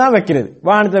ஏறும் போதுதான் வைக்கிறது.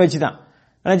 வாகனத்துல வச்சுதான்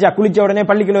நினைச்சா குளிச்ச உடனே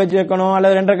பள்ளிக்குள்ள வச்சு வைக்கணும்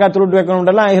அல்லது 2 ரக்காத் தொழுது வைக்கணும்,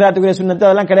 இஹ்ராத்துக்குரிய சுன்னத்து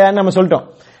அதெல்லாம் கிடையாதுன்னு நம்ம சொல்லிட்டோம்.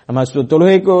 நம்ம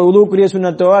தொழுகைக்கு உதுவுக்குரிய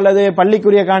சுன்னத்தோ அல்லது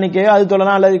பள்ளிக்குரிய காணிக்கையோ அது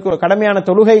தொழலாம், அல்லது கடமையான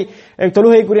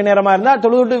தொழுகைக்குரிய நேரமா இருந்தா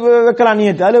தொழுது வைக்கலாம்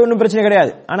நியத்து, அதுல ஒன்றும் பிரச்சனை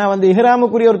கிடையாது. ஆனா வந்து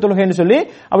இஹ்ராமுக்குரிய ஒரு தொழுகைன்னு சொல்லி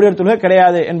அப்படி ஒரு தொழுகை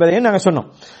கிடையாது என்பதையும் நாங்க சொன்னோம்.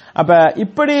 அப்ப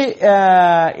இப்படி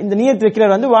இந்த நியத்து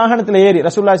வைக்கிறவர் வந்து வாகனத்துல ஏறி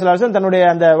ரசூலுல்லாஹி ஸல்லல்லாஹு அலைஹி வஸல்லம் தன்னுடைய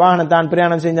அந்த வாகனத்தான்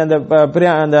பிரயாணம் செஞ்ச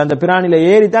அந்த பிராணில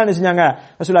ஏறி தான் என்ன செஞ்சாங்க,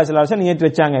 ரசூலுல்லாஹி ஸல்லல்லாஹு அலைஹி வஸல்லம் நியத்து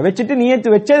வச்சாங்க. வச்சுட்டு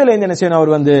நியத்து வச்சதுல இருந்து என்ன செய்யணும்,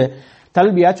 அவர் வந்து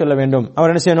தல்பியா சொல்ல வேண்டும்.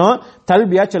 அவர் என்ன செய்யணும்,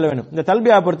 தல்பியா சொல்ல வேண்டும். இந்த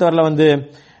தல்பியா பொறுத்தவரையில வந்து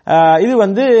இது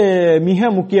வந்து மிக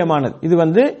முக்கியமானது. இது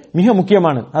வந்து மிக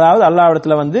முக்கியமானது. அதாவது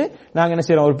அல்லாஹ்விடத்துல வந்து நாங்க என்ன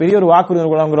செய்யறோம், ஒரு பெரிய ஒரு வாக்குறுதி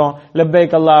வழங்குறோம்.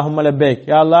 லெப்பைக் அல்லாஹும்ம லெப்பைக்,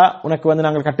 யா அல்லாஹ் உனக்கு வந்து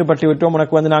நாங்கள் கட்டுப்பட்டு விட்டோம்,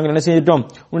 உனக்கு வந்து நாங்கள் என்ன செய்துட்டோம்,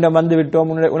 உன்னிடம் வந்து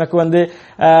விட்டோம், உனக்கு வந்து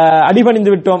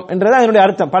அடிபணிந்து விட்டோம் என்றது அதனுடைய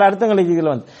அர்த்தம். பல அர்த்தங்களுக்கு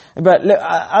இதுல வந்து இப்ப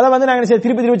அதை வந்து நாங்க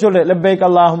திருப்பி சொல்றேன், லெப்பைக்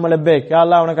அல்லாஹும்ம லெப்பைக், யா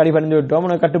அல்லாஹ் உனக்கு அடிபணிந்து விட்டோம்,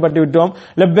 உனக்கு கட்டுப்பட்டு விட்டோம்.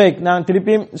 லெப்பைக் நான்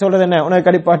திருப்பியும் சொல்றது என்ன, உனக்கு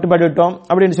கட்டுப்பட்டு விட்டோம்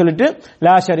அப்படின்னு சொல்லிட்டு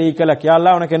லா ஷரீக லக், யா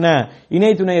அல்லாஹ் உனக்கு என்ன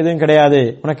இணை துணை எதுவும் கிடையாது,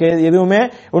 உனக்கு எதுவுமே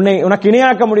உனக்கு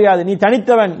இணையாக்க முடியாது, நீ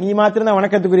தனித்தவன், நீ மாத்திரம் தான்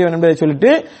வணக்கத்துக்குரியவன் என்பதை சொல்லிட்டு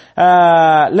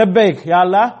லப்பைக் யா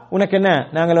அல்லாஹ் உனக்கு என்ன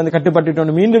நாங்கள் வந்து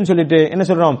கட்டுப்பட்டுட்டோம் மீண்டும் சொல்லிட்டு என்ன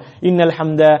சொல்றோம், இன்னல்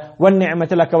ஹம்த வன்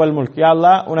நிஅமத லக வல் முல்க், யா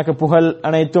அல்லாஹ் உனக்கு புகழ்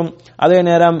அனைத்தும், அதே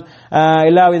நேரம்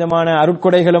எல்லா விதமான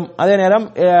அருட்கொடைகளும், அதே நேரம்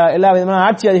எல்லா விதமான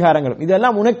ஆட்சி அதிகாரங்களும்,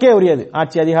 இதெல்லாம் உனக்கே உரியது.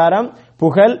 ஆட்சி அதிகாரம்,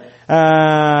 புகழ்,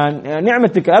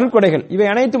 நிஅமத்துக்கு அருட்கொடைகள் இவை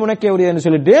அனைத்தும் உனக்கே உரியதுன்னு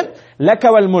சொல்லிட்டு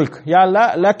லக்கவல் முல்க், யா அல்லாஹ்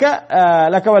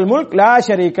லக்கவல் முல்க் லா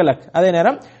ஷரீக லக், அதே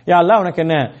நேரம் யா அல்லாஹ் உனக்கு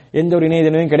என்ன எந்த ஒரு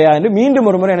இணையதனும் கிடையாது என்று மீண்டும்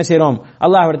ஒரு முறை என்ன செய்யறோம்,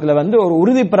 அல்லாஹ்விடத்துல வந்து ஒரு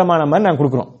உறுதி பிரமாணம் மாதிரி நான்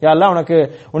கொடுக்கிறோம். யா அல்லாஹ் உனக்கு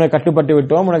கட்டுப்பட்டு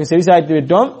விட்டோம், உனக்கு செவிசாய்த்து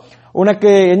விட்டோம், உனக்கு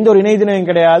எந்த ஒரு இணைதினையும்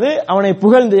கிடையாது, அவனை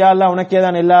புகழ்ந்து யா அல்லாஹ் உனக்கே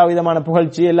தான் எல்லா விதமான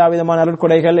புகழ்ச்சி, எல்லா விதமான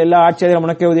அருட்கொடைகள், எல்லா ஆட்சியரும்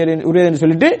உனக்கே உரியது என்று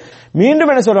சொல்லிட்டு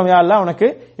மீண்டும் என்ன சொல்றோம், யா அல்லாஹ் உனக்கு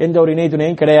எந்த ஒரு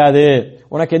இணைதுணையும் கிடையாது,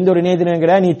 உனக்கு எந்த ஒரு இணைதுணையும்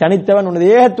கிடையாது, நீ தனித்தவன், உனது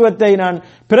ஏகத்துவத்தை நான்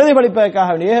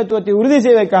பிரதிபலிப்பதற்காக, ஏகத்துவத்தை உறுதி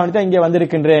செய்வதற்காக தான் இங்கே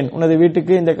வந்திருக்கின்றேன், உனது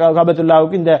வீட்டுக்கு இந்த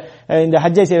காபத்துல்லாவுக்கு இந்த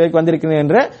ஹஜ்ஜை செய்வதற்கு வந்திருக்கிறேன்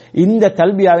என்ற இந்த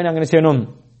தல்பியாவை நாங்கள் என்ன செய்யணும்,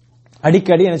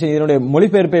 அடிக்கடி என்ன செய்யணும், இதனுடைய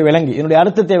மொழிபெயர்ப்பை விளங்கி இதனுடைய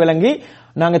அர்த்தத்தை விளங்கி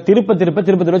நாங்க திருப்ப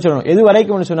சொல்லணும். எது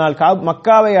வரைக்கும் சொன்னால்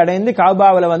மக்காவை அடைந்து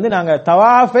காபாவில வந்து நாங்க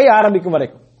தவாஃபை ஆரம்பிக்கும்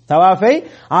வரைக்கும், தவாஃபை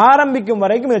ஆரம்பிக்கும்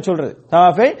வரைக்கும் இதை சொல்றது.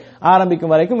 தவாஃபை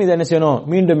ஆரம்பிக்கும் வரைக்கும் இதை என்ன செய்யணும்,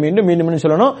 மீண்டும் மீண்டும் மீண்டும் மீண்டும்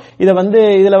சொல்லணும். இதை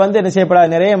இதுல என்ன செய்யப்படாது,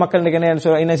 நிறைய மக்கள்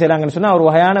என்ன செய்யறாங்கன்னு சொன்னா ஒரு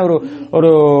வகையான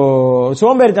ஒரு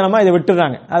சோம்பேறித்தனமா இதை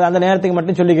விட்டுறாங்க. அது அந்த நேரத்துக்கு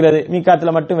மட்டும் சொல்லிக்கிறது,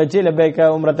 மீகாத்துல மட்டும் வச்சு லெப்பேக்க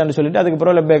உம்ரத்தான் சொல்லிட்டு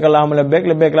அதுக்கப்புறம் லெப்பேக் அல்லாஹும்ம லெப்பேக்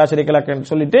லெப்பேக் லா ஷரீக லக்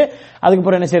சொல்லிட்டு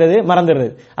அதுக்கப்புறம் என்ன செய்யறது,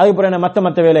 மறந்துடுறது. அதுக்கப்புறம் என்ன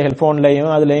மத்த வேலைகள்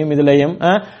போன்லயும் அதுலயும் இதுலயும்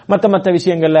மத்த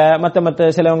விஷயங்கள்ல மத்த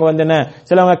சிலவங்க என்ன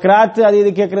சிலவங்க கிராத் அது இது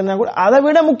கேட்கறதுனா கூட அதை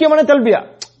விட முக்கியமான தல்பியா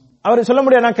அவர் சொல்ல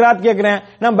முடியாது. நான் கிராத் கேட்கிறேன்,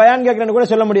 நான் பயான் கேட்கிறேன்னு கூட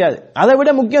சொல்ல முடியாது. அதை விட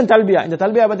முக்கியம் தல்பியா. இந்த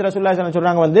தல்பியா பத்தி ரசூலுல்லாஹி ஸல்லல்லாஹு அலைஹி வஸல்லம்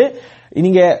சொல்றாங்க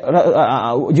நீங்க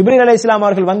ஜிப்ரீல் அலைஹிஸ்ஸலாம்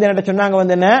அவர்கள் என்ன சொன்னாங்க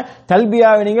என்ன,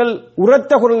 தல்பியாவை நீங்கள்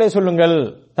உரத்த குரலில் சொல்லுங்கள்,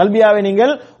 தல்பியாவை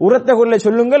நீங்கள் உரத்த குரலில்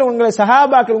சொல்லுங்கள், உங்களை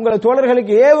சஹாபாக்கள் உங்களை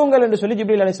தோழர்களுக்கு ஏவுங்கள் என்று சொல்லி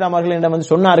ஜிப்ரீல் அலைஹிஸ்ஸலாம் அவர்கள் என்னிடம்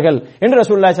சொன்னார்கள் என்று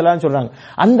ரசூலுல்லாஹி ஸல்லல்லாஹு அலைஹி வஸல்லம் சொல்றாங்க.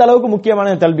 அந்த அளவுக்கு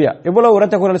முக்கியமான தல்பியா. எவ்வளவு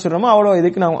உரத்த குரல் சொல்றோமோ அவ்வளவு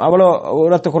இதுக்கு அவ்வளவு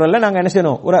உரத்த குரல்ல நாங்க என்ன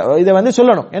செய்யணும், இதை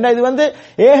சொல்லணும். ஏன்னா இது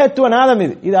ஏகத்துவ நாதம்,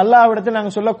 இது அல்லாஹ்விடத்தில்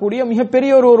நாங்க சொல்லக்கூடிய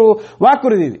மிகப்பெரிய ஒரு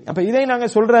வாக்குறுதி இது. அப்ப இதை நாங்க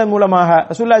சொல்றது மூலமாக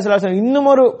ரசூலுல்லாஹி ஸல்லல்லாஹு அலைஹி வஸல்லம் இன்னும்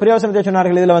ஒரு பிரயோசனத்தை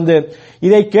சொன்னார்கள். இதுல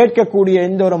இதை கேட்கக்கூடிய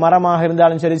எந்த ஒரு மரமாக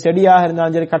இருந்தாலும் சரி, செடியாக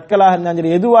இருந்தாலும் சரி, கற்களாக இருந்தாலும்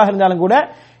சரி, எதுவாக இருந்தாலும் கூட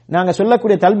நாங்க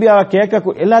சொல்லக்கூடிய தல்பியாவை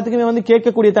எல்லாத்துக்குமே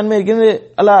கேட்கக்கூடிய தன்மை இருக்குது.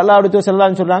 அல்லாஹ்வுடைய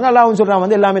ஸல்லல்லாஹு சொல்றாங்க, அல்லாஹ்வும்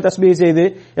சொல்றாங்க எல்லாமே தஸ்பீஹ் செய்து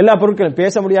எல்லா பொருட்களும்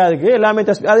பேச முடியாதுக்கு எல்லாமே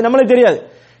தஸ்பீஹ், அது நம்மளுக்கு தெரியாது.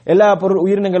 எல்லா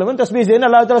உயிரினங்களும் தஸ்பீஹ் செய்து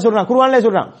அல்லாஹ் தஆலா சொல்றான், குர்ஆன்லயே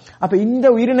சொல்றான். அப்ப இந்த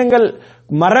உயிரினங்கள்,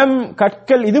 மரம்,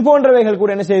 கற்கள் இது போன்றவைகள்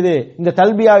கூட என்ன செய்யுது, இந்த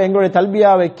தல்பியாவை எங்களுடைய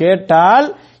தல்பியாவை கேட்டால்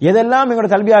எதெல்லாம்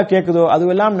எங்களுடைய தல்பியாவை கேட்குதோ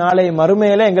அதுவெல்லாம் நாளை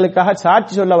மறுமையில எங்களுக்காக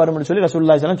சாட்சி சொல்ல வரும்னு சொல்லி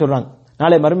ரசூலுல்லாஹி ஸல்லல்லாஹு அலைஹி வஸல்லம் சொல்றாங்க.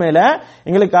 நாளை மறுமையில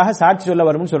எங்களுக்காக சாட்சி சொல்ல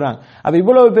வரும்னு சொல்றாங்க. அப்ப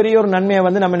இவ்வளவு பெரிய ஒரு நன்மையை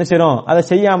நம்ம என்ன செய்யறோம், அதை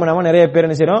செய்யாம நம்ம நிறைய பேர்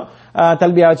என்ன செய்யறோம்,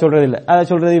 தல்பியாவை சொல்றது இல்ல, அதை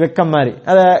சொல்றது வெக்கம் மாதிரி.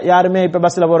 அதை யாருமே இப்ப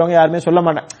பஸ்ல போறவங்க யாருமே சொல்ல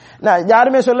மாட்டாங்க.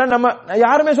 யாருமே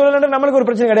சொல்லலன்ற நம்மளுக்கு ஒரு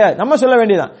பிரச்சனை கிடையாது, நம்ம சொல்ல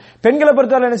வேண்டியதான். பெண்களை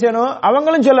பொறுத்தவரை என்ன செய்யணும்,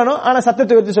 அவங்களும் சொல்லணும், ஆனா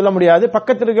சத்தத்தை வச்சு சொல்ல முடியாது,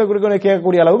 பக்கத்தில் இருக்க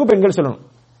கேட்கக்கூடிய அளவுக்கு பெண்கள் சொல்லணும்.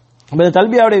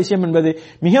 தல்பியாவுடைய விஷயம் என்பது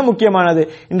மிக முக்கியமானது.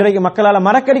 இன்றைக்கு மக்களால்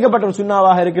மறக்கடிக்கப்பட்ட ஒரு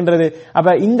சுன்னாவாக இருக்கின்றது.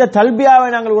 அப்ப இந்த தல்பியாவை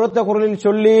நாங்கள் உரத்த குரலில்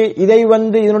சொல்லி இதை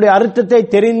இதனுடைய அர்த்தத்தை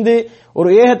தெரிந்து ஒரு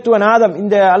ஏகத்துவ நாதம்,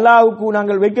 இந்த அல்லாஹ்வுக்கு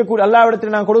நாங்கள் வைக்கக்கூடிய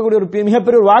அல்லாஹ்விடத்தில் நாங்கள் கொடுக்கக்கூடிய ஒரு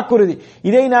மிகப்பெரிய ஒரு வாக்குறுதி,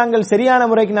 இதை நாங்கள் சரியான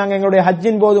முறைக்கு நாங்கள் எங்களுடைய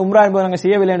ஹஜ்ஜின் போது உம்ராவின் போது நாங்கள்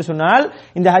செய்யவில்லை என்று சொன்னால்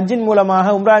இந்த ஹஜ்ஜின்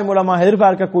மூலமாக உம்ராவின் மூலமாக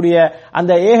எதிர்பார்க்கக்கூடிய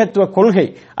அந்த ஏகத்துவ கொள்கை,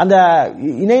 அந்த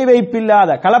இணை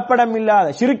வைப்பில்லாத, கலப்படம் இல்லாத,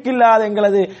 ஷிர்க்கில்லாத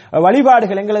எங்களது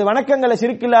வழிபாடுகள், எங்களது வணக்கங்களை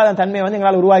ஷிர்க்கில்லாத தன்மையை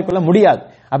எங்களால் உருவாக்கிக்கொள்ள முடியாது.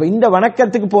 அப்ப இந்த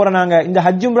வணக்கத்துக்கு போற நாங்க இந்த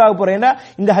ஹஜ் உம்ராவுக்கு போறேன்னா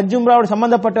இந்த ஹஜ் உம்ராவோட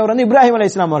சம்பந்தப்பட்டவர் இப்ராஹிம்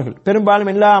அலைஹிஸ்ஸலாம் அவர்கள், பெரும்பாலும்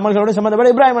எல்லா அமல்களோடு சம்பந்தப்பட்ட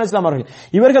இப்ராஹிம் அலைஹிஸ்ஸலாம் அவர்கள்.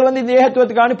 இவர்கள் இந்த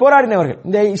ஏகத்துவத்துக்காக போராடினவர்கள்,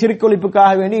 இந்த ஷிர்க்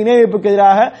ஒழிப்புக்காக வேண்டி, இணை வைப்புக்கு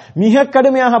எதிராக மிக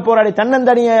கடுமையாக போராடி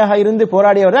தன்னந்தனியாக இருந்து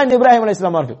போராடியவர் தான் இந்த இப்ராஹிம்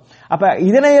அலைஹிஸ்ஸலாம் அவர்கள். அப்ப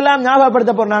இதனையெல்லாம்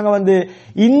ஞாபகப்படுத்த போற நாங்க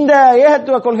இந்த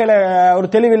ஏகத்துவ கொள்கையில ஒரு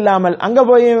தெளிவில்லாமல் அங்க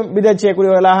போய் பிதத்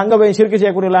செய்யக்கூடியவர்களாக, அங்க போய் ஷிர்க்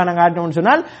செய்யக்கூடியவர்களாக நாங்க ஆட்டணும்னு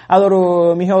சொன்னால் அது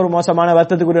மிக ஒரு மோசமான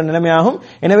வருத்தத்துக்குரிய நிலைமையாகும்.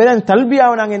 எனவேதான்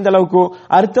தல்பியாவை நாங்க இந்த அளவுக்கு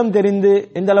அர்த்தம் தெரிந்து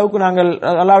எந்த அளவுக்கு நாங்கள்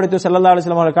அல்லாஹ்வுடைய ஸல்லல்லாஹு அலைஹி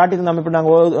வஸல்லம் காட்டி தந்த அமைப்பு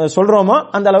நாங்கள் சொல்றோமோ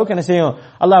அந்த அளவுக்கு என்ன செய்யும்,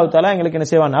 அல்லாஹ் தஆலா எங்களுக்கு என்ன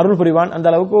செய்வான், அருள் புரிவான். அந்த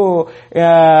அளவுக்கு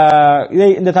இதை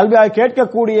இந்த தல்பியாவை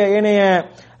கேட்கக்கூடிய ஏனைய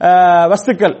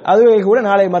வஸ்துக்கள் அதுவே கூட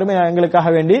நாளை மறுமை எங்களுக்காக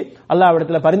வேண்டி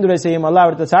அல்லாஹ்விடத்தில் பரிந்துரை செய்யும்,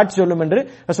 அல்லாஹ்விடத்தில் சாட்சி சொல்லும் என்று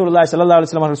ரசூலுல்லாஹி ஸல்லல்லாஹு அலைஹி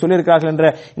வஸல்லம் அவர்கள் சொல்லியிருக்கிறார்கள் என்ற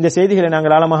இந்த செய்திகளை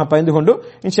நாங்கள் ஆழமாக பகிர்ந்து கொண்டு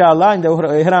இன்ஷா அல்லாஹ் இந்த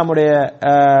இஹ்ராமுடைய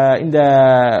இந்த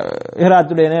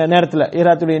இஹ்ராத்துடைய நேரத்தில்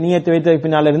இஹ்ராத்துடைய நியத்தை வைத்த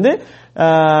பின்னால் இருந்து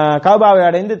கஅபாவை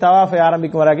அடைந்து தவாஃபை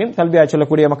ஆரம்பிக்கும் வரைக்கும் தல்பியா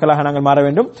சொல்லக்கூடிய மக்களாக நாங்கள் மாற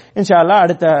வேண்டும். இன்ஷா அல்லாஹ்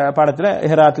அடுத்த பாடத்தில்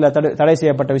இஹ்ராத்தில் தடை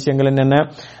செய்யப்பட்ட விஷயங்கள் என்னென்ன,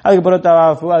 அதுக்கப்புறம்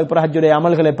தவாஃப், அதுக்கப்புறம் ஹஜ்ஜுடைய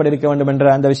அமல்கள் எப்படி இருக்க வேண்டும் என்ற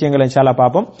அந்த விஷயங்களை இன்ஷா அல்லாஹ்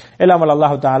பார்ப்போம். எல்லாம்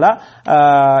அல்லாஹ் தஆலா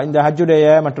இந்த ஹஜ்ஜுடைய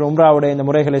மற்றும் உம்ராவுடைய இந்த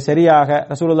முறைகளை சரியாக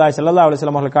ரசூலுல்லாஹி ஸல்லல்லாஹு அலைஹி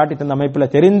வஸல்லம் அவர்கள் காட்டி தந்த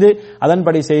அமைப்பில் தெரிந்து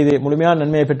அதன்படி செய்து முழுமையான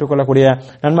நன்மையை பெற்றுக் கொள்ளக்கூடிய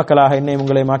நன்மக்களாக என்னை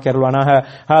உங்களை மாக்கி அருள்வானாக.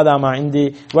 ஹாதா மா இந்தி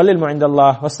வல்லில்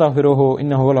முஇந்தல்லாஹ் வஸ்தக்ஃபிருஹு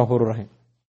இன்னஹு லகஃபூருர் ரஹீம்.